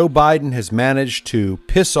weeks, Joe Biden has managed to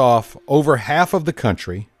piss off over half of the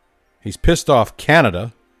country. He's pissed off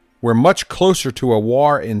Canada. We're much closer to a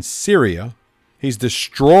war in Syria. He's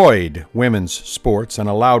destroyed women's sports and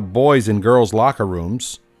allowed boys in girls' locker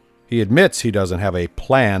rooms. He admits he doesn't have a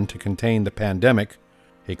plan to contain the pandemic.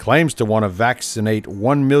 He claims to want to vaccinate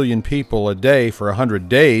 1 million people a day for 100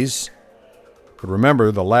 days. But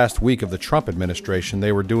remember, the last week of the Trump administration,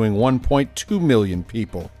 they were doing 1.2 million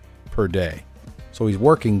people per day. So he's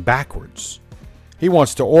working backwards. He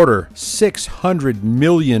wants to order 600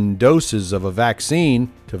 million doses of a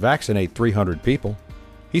vaccine to vaccinate 300 people.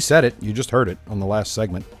 He said it. You just heard it on the last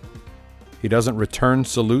segment. He doesn't return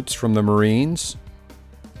salutes from the Marines.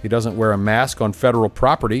 He doesn't wear a mask on federal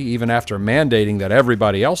property, even after mandating that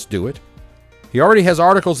everybody else do it. He already has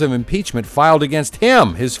articles of impeachment filed against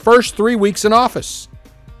him his first 3 weeks in office.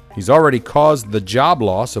 He's already caused the job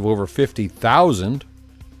loss of over 50,000.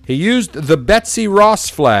 He used the Betsy Ross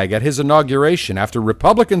flag at his inauguration after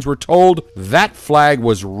Republicans were told that flag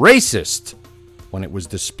was racist when it was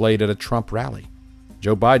displayed at a Trump rally.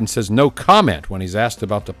 Joe Biden says no comment when he's asked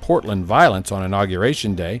about the Portland violence on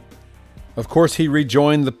Inauguration Day. Of course, he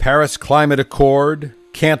rejoined the Paris Climate Accord,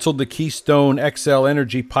 canceled the Keystone XL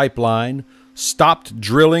energy pipeline, stopped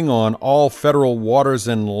drilling on all federal waters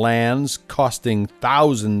and lands, costing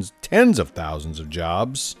thousands, tens of thousands of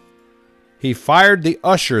jobs. He fired the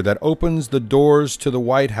usher that opens the doors to the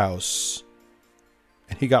White House,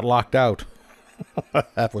 and he got locked out.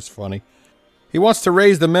 That was funny. He wants to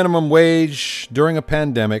raise the minimum wage during a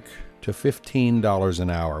pandemic to $15 an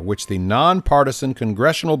hour, which the nonpartisan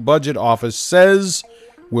Congressional Budget Office says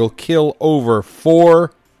will kill over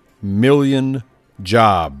 4 million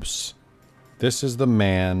jobs. This is the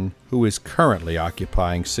man who is currently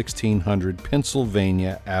occupying 1600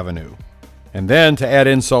 Pennsylvania Avenue. And then, to add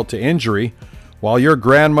insult to injury, while your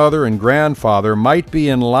grandmother and grandfather might be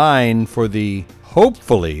in line for the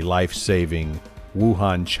hopefully life-saving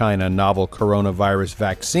Wuhan, China novel coronavirus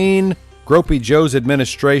vaccine, Gropey Joe's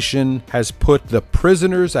administration has put the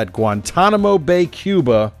prisoners at Guantanamo Bay,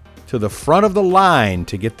 Cuba, to the front of the line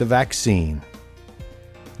to get the vaccine.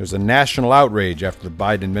 There's a national outrage after the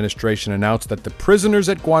Biden administration announced that the prisoners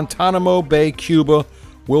at Guantanamo Bay, Cuba,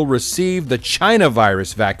 will receive the China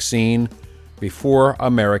virus vaccine before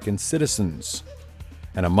American citizens.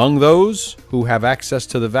 And among those who have access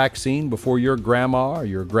to the vaccine before your grandma or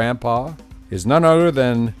your grandpa is none other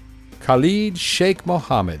than Khalid Sheikh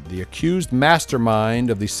Mohammed, the accused mastermind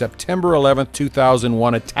of the September 11,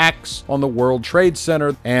 2001 attacks on the World Trade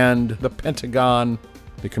Center and the Pentagon.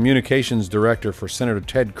 The communications director for Senator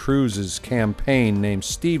Ted Cruz's campaign, named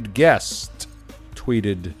Steve Guest,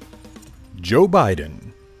 tweeted, "Joe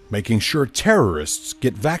Biden making sure terrorists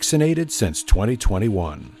get vaccinated since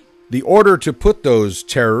 2021. The order to put those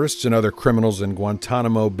terrorists and other criminals in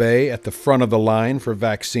Guantanamo Bay at the front of the line for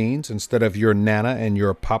vaccines instead of your Nana and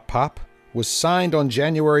your Pop-Pop was signed on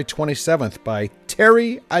January 27th by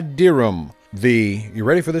Terry Adiram, the, you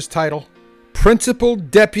ready for this title? Principal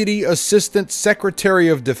Deputy Assistant Secretary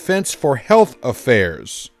of Defense for Health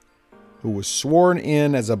Affairs, who was sworn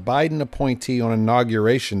in as a Biden appointee on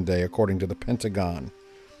Inauguration Day, according to the Pentagon.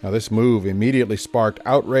 Now, this move immediately sparked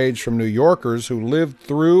outrage from New Yorkers who lived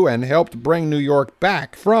through and helped bring New York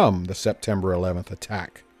back from the September 11th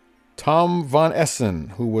attack. Tom Von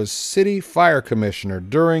Essen, who was city fire commissioner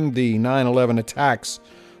during the 9/11 attacks,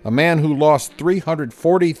 a man who lost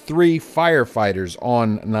 343 firefighters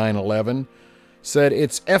on 9/11, said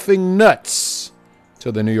it's effing nuts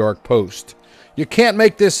to the New York Post. You can't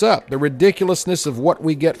make this up, the ridiculousness of what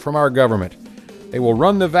we get from our government. They will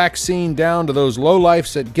run the vaccine down to those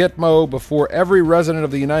lowlifes at Gitmo before every resident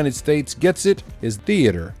of the United States gets it is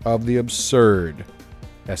theater of the absurd,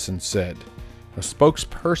 Essen said. A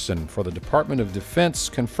spokesperson for the Department of Defense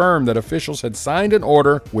confirmed that officials had signed an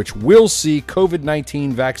order which will see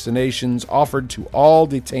COVID-19 vaccinations offered to all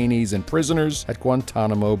detainees and prisoners at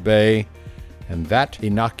Guantanamo Bay, and that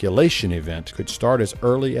inoculation event could start as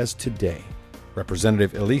early as today.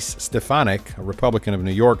 Representative Elise Stefanik, a Republican of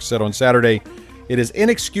New York, said on Saturday, "It is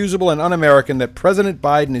inexcusable and un-American that President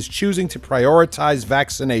Biden is choosing to prioritize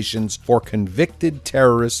vaccinations for convicted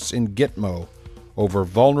terrorists in Gitmo over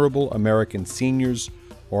vulnerable American seniors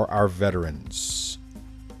or our veterans."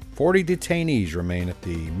 40 detainees remain at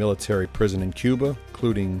the military prison in Cuba,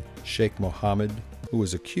 including Sheikh Mohammed, who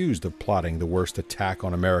was accused of plotting the worst attack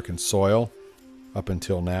on American soil up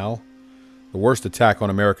until now. The worst attack on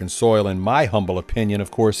American soil, in my humble opinion,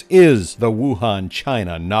 of course, is the Wuhan,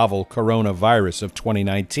 China novel coronavirus of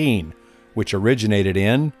 2019, which originated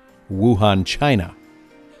in Wuhan, China.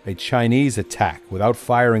 A Chinese attack without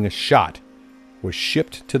firing a shot was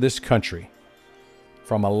shipped to this country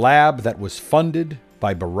from a lab that was funded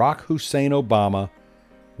by Barack Hussein Obama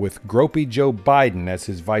with Gropey Joe Biden as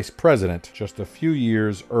his vice president just a few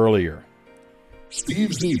years earlier.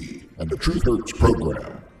 Steve Zini and the Truth Hurts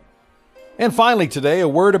program. And finally today, a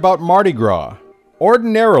word about Mardi Gras.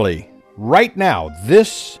 Ordinarily, right now,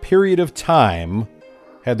 this period of time,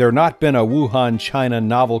 had there not been a Wuhan, China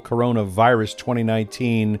novel coronavirus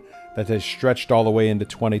 2019 that has stretched all the way into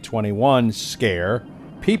 2021 scare,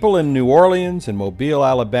 people in New Orleans and Mobile,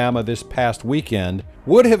 Alabama this past weekend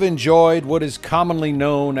would have enjoyed what is commonly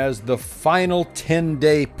known as the final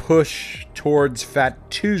 10-day push towards Fat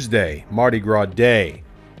Tuesday, Mardi Gras Day.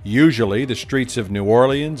 Usually, the streets of New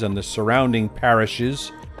Orleans and the surrounding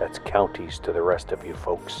parishes, that's counties to the rest of you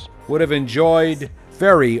folks, would have enjoyed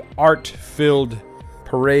very art-filled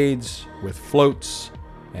parades with floats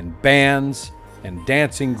and bands and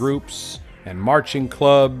dancing groups and marching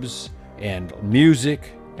clubs and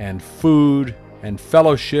music and food and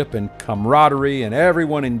fellowship and camaraderie and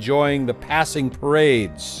everyone enjoying the passing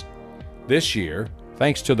parades. This year,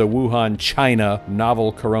 thanks to the Wuhan, China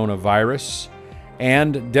novel coronavirus,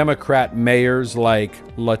 and Democrat mayors like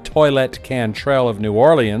La Toilette Cantrell of New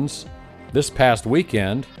Orleans, this past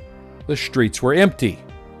weekend, the streets were empty.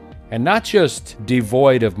 And not just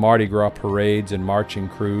devoid of Mardi Gras parades and marching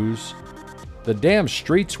crews, the damn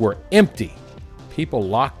streets were empty. People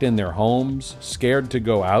locked in their homes, scared to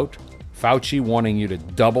go out, Fauci wanting you to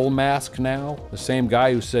double mask now? The same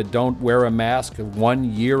guy who said don't wear a mask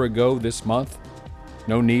 1 year ago this month?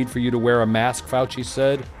 No need for you to wear a mask, Fauci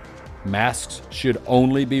said. Masks should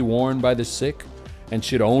only be worn by the sick and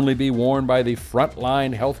should only be worn by the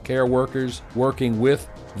frontline healthcare workers working with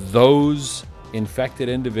those infected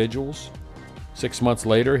individuals. 6 months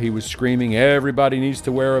later, he was screaming, everybody needs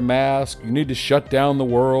to wear a mask. You need to shut down the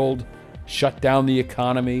world, shut down the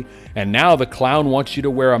economy. And now the clown wants you to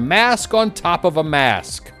wear a mask on top of a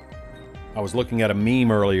mask. I was looking at a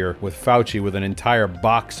meme earlier with Fauci with an entire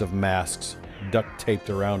box of masks duct taped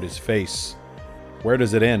around his face. Where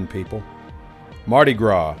does it end, people? Mardi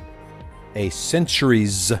Gras, a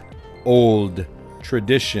centuries-old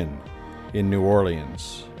tradition in New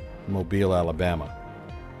Orleans, Mobile, Alabama.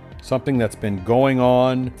 Something that's been going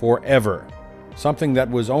on forever. Something that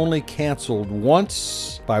was only canceled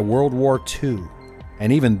once by World War II.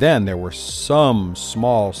 And even then, there were some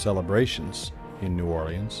small celebrations in New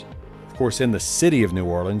Orleans. Of course, in the city of New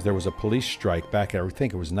Orleans, there was a police strike back, I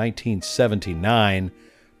think it was 1979.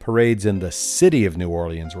 Parades in the city of New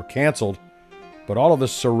Orleans were canceled, but all of the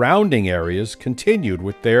surrounding areas continued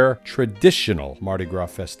with their traditional Mardi Gras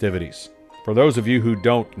festivities. For those of you who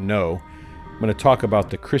don't know, I'm going to talk about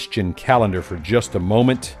the Christian calendar for just a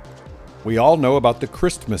moment. We all know about the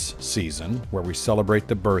Christmas season, where we celebrate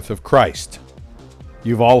the birth of Christ.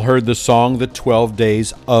 You've all heard the song, The 12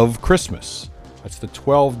 Days of Christmas. That's the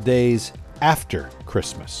 12 days after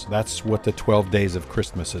Christmas. That's what the 12 days of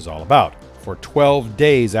Christmas is all about. For 12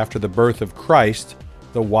 days after the birth of Christ,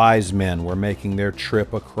 the wise men were making their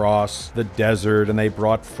trip across the desert, and they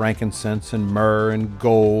brought frankincense and myrrh and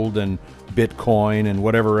gold and Bitcoin and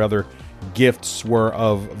whatever other gifts were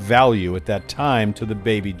of value at that time to the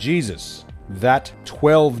baby Jesus. That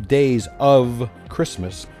 12 days of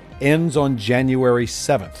Christmas ends on January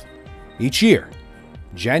 7th. Each year,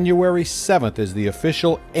 January 7th is the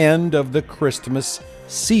official end of the Christmas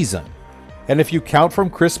season. And if you count from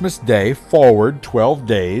Christmas Day forward 12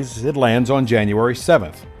 days, it lands on January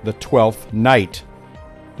 7th, the 12th night.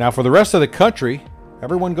 Now, for the rest of the country,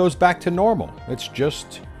 everyone goes back to normal. It's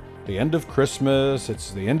just the end of Christmas,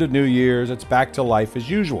 it's the end of New Year's, it's back to life as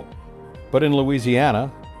usual. But in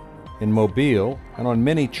Louisiana, in Mobile, and on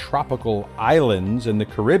many tropical islands in the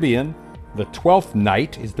Caribbean, the 12th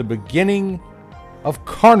night is the beginning of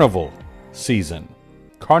Carnival season.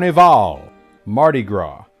 Carnival, Mardi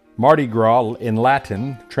Gras. Mardi Gras in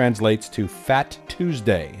Latin translates to Fat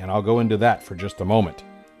Tuesday, and I'll go into that for just a moment.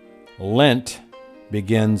 Lent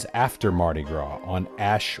begins after Mardi Gras on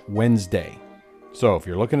Ash Wednesday. So if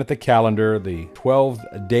you're looking at the calendar, the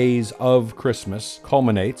 12 days of Christmas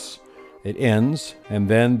culminates, it ends, and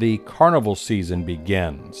then the carnival season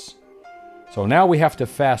begins. So now we have to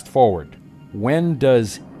fast forward. When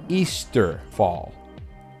does Easter fall?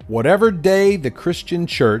 Whatever day the Christian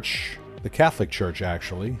church, the Catholic Church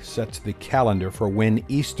actually, sets the calendar for when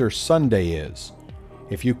Easter Sunday is.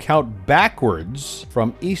 If you count backwards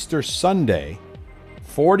from Easter Sunday,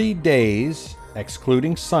 40 days,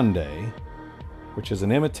 excluding Sunday, which is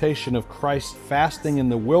an imitation of Christ fasting in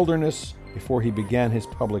the wilderness before he began his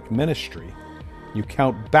public ministry. You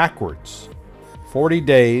count backwards, 40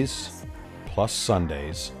 days plus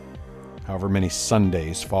Sundays, however many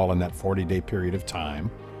Sundays fall in that 40-day period of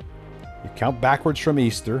time. You count backwards from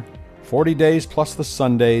Easter, 40 days plus the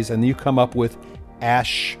Sundays, and you come up with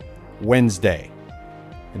Ash Wednesday.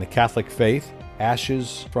 In the Catholic faith,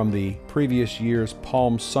 ashes from the previous year's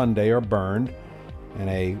Palm Sunday are burned, and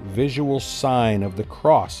a visual sign of the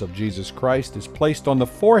cross of Jesus Christ is placed on the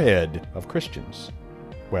forehead of Christians.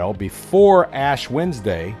 Well, before Ash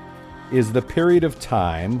Wednesday is the period of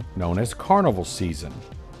time known as Carnival season.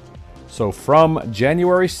 So from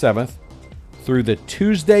January 7th through the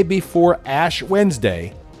Tuesday before Ash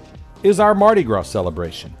Wednesday is our Mardi Gras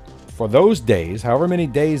celebration. For those days, however many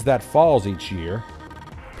days that falls each year,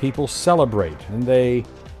 people celebrate and they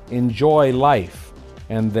enjoy life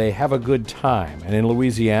and they have a good time. And in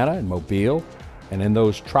Louisiana and Mobile and in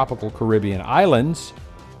those tropical Caribbean islands,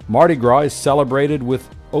 Mardi Gras is celebrated with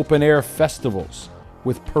open-air festivals,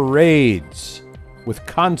 with parades, with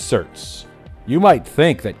concerts. You might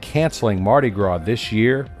think that canceling Mardi Gras this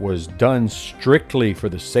year was done strictly for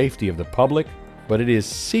the safety of the public, but it is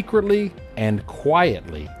secretly and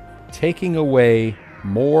quietly taking away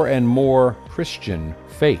more and more Christian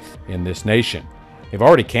faith in this nation. They've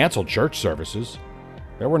already canceled church services.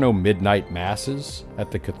 There were no midnight masses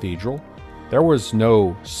at the cathedral. There was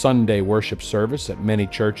no Sunday worship service at many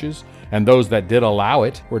churches, and those that did allow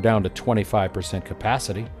it were down to 25%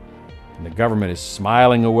 capacity. And the government is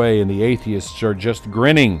smiling away, and the atheists are just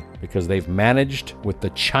grinning because they've managed with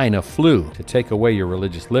the China flu to take away your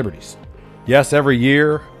religious liberties. Yes, every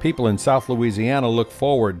year, people in South Louisiana look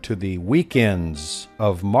forward to the weekends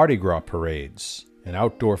of Mardi Gras parades and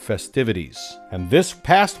outdoor festivities. And this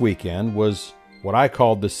past weekend was what I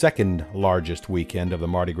called the second largest weekend of the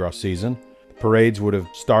Mardi Gras season. The parades would have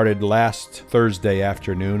started last Thursday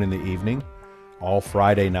afternoon in the evening, all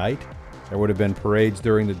Friday night. There would have been parades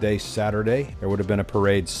during the day Saturday. There would have been a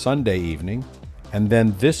parade Sunday evening. And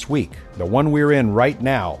then this week, the one we're in right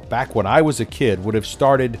now, back when I was a kid, would have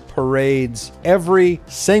started parades every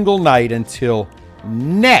single night until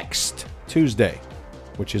next Tuesday,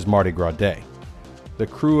 which is Mardi Gras Day. The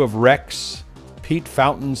crew of Rex, Pete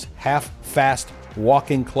Fountain's Half-Fast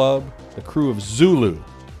Walking Club, the crew of Zulu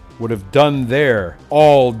would have done their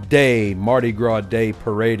all-day Mardi Gras Day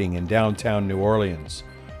parading in downtown New Orleans,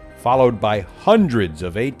 followed by hundreds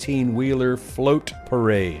of 18-wheeler float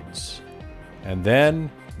parades. And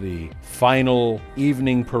then the final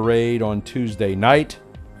evening parade on Tuesday night,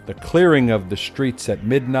 the clearing of the streets at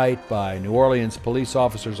midnight by New Orleans police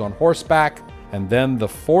officers on horseback, and then the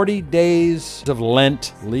 40 days of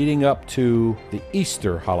Lent leading up to the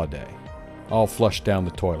Easter holiday, all flushed down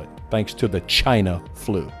the toilet, thanks to the China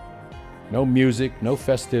flu. No music, no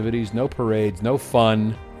festivities, no parades, no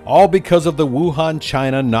fun, all because of the Wuhan,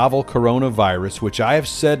 China novel coronavirus, which I have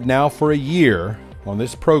said now for a year on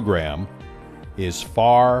this program is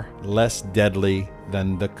far less deadly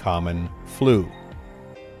than the common flu.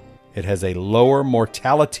 It has a lower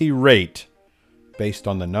mortality rate based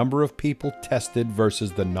on the number of people tested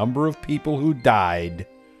versus the number of people who died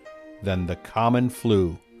than the common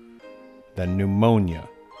flu, than pneumonia,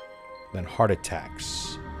 than heart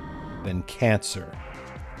attacks, than cancer,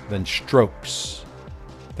 than strokes,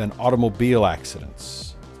 than automobile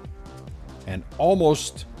accidents, and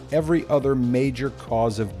almost every other major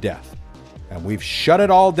cause of death. And we've shut it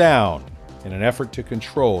all down in an effort to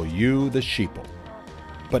control you, the sheeple.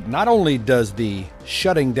 But not only does the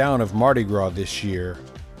shutting down of Mardi Gras this year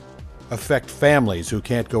affect families who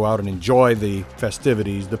can't go out and enjoy the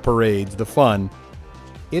festivities, the parades, the fun,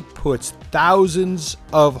 it puts thousands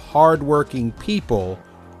of hardworking people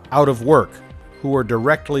out of work who are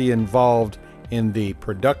directly involved in the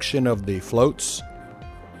production of the floats,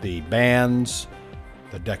 the bands,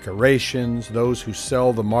 the decorations, those who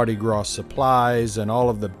sell the Mardi Gras supplies and all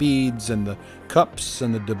of the beads and the cups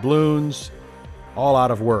and the doubloons, all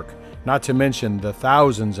out of work. Not to mention the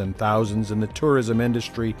thousands and thousands in the tourism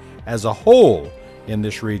industry as a whole in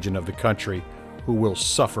this region of the country who will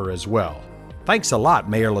suffer as well. Thanks a lot,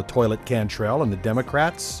 Mayor LaToilette Cantrell and the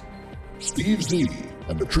Democrats. Steve Zini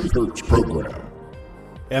and the Truth Hurts program.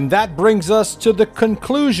 And that brings us to the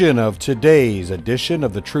conclusion of today's edition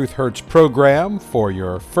of the Truth Hurts program for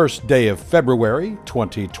your first day of February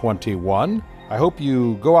 2021. I hope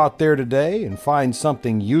you go out there today and find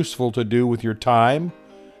something useful to do with your time.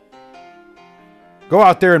 Go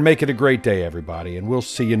out there and make it a great day, everybody, and we'll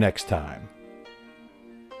see you next time.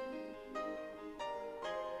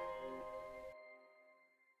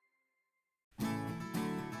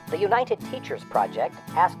 The United Teachers Project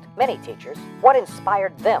asked many teachers what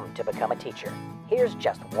inspired them to become a teacher. Here's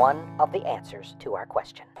just one of the answers to our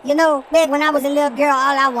question. You know, back when I was a little girl,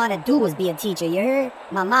 all I wanted to do was be a teacher, you heard?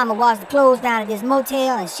 My mama washed the clothes down at this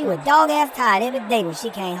motel, and she was dog-ass tired every day when she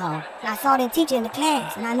came home. And I saw them teaching in the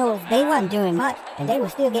class, and I noticed they wasn't doing much, and they were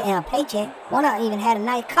still getting a paycheck. One of them even had a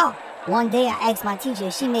nice car. One day I asked my teacher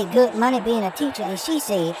if she made good money being a teacher, and she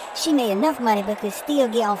said she made enough money but could still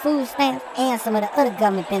get on food stamps and some of the other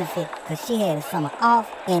government benefits, because she had a summer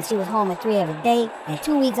off, and she was home at 3 every day, and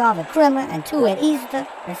 2 weeks off at Christmas, and 2 at Easter.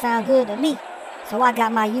 That sound good to me. So I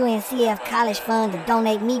got my UNCF college fund to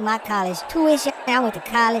donate me my college tuition. I went to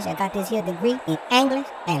college. I got this here degree in English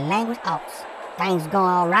and language arts. Things was going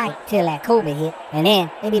all right till that COVID hit, and then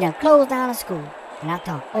they be done closed down the school. And I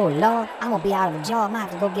thought, oh Lord, I'm gonna be out of a job. I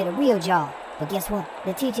have to go get a real job. But guess what?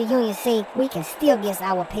 The teacher union say we can still get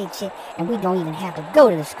our paycheck, and we don't even have to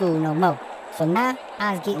go to the school no more. So now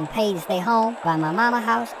I was getting paid to stay home by my mama's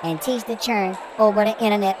house and teach the churn over the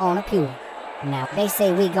internet on a computer. Now they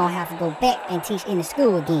say we gonna have to go back and teach in the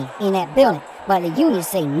school again, in that building. But the union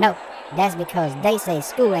say no. That's because they say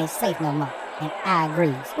school ain't safe no more. And I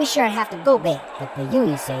agree. We sure have to go back. But the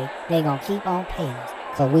union say they gonna keep on paying us,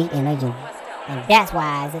 cause we in a union. And that's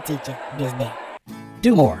why as a teacher this day.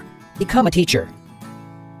 Do more. Become a teacher.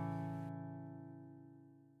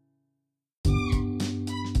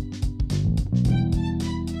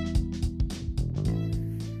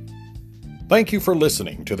 Thank you for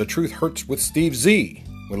listening to The Truth Hurts with Steve Z.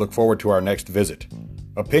 We look forward to our next visit.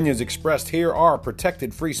 Opinions expressed here are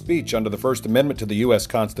protected free speech under the First Amendment to the U.S.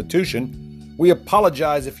 Constitution. We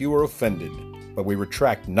apologize if you were offended, but we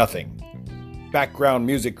retract nothing. Background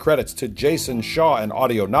music credits to Jason Shaw and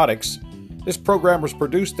Audionautics. This program was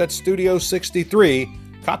produced at Studio 63,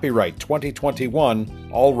 copyright 2021,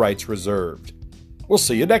 all rights reserved. We'll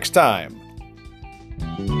see you next time.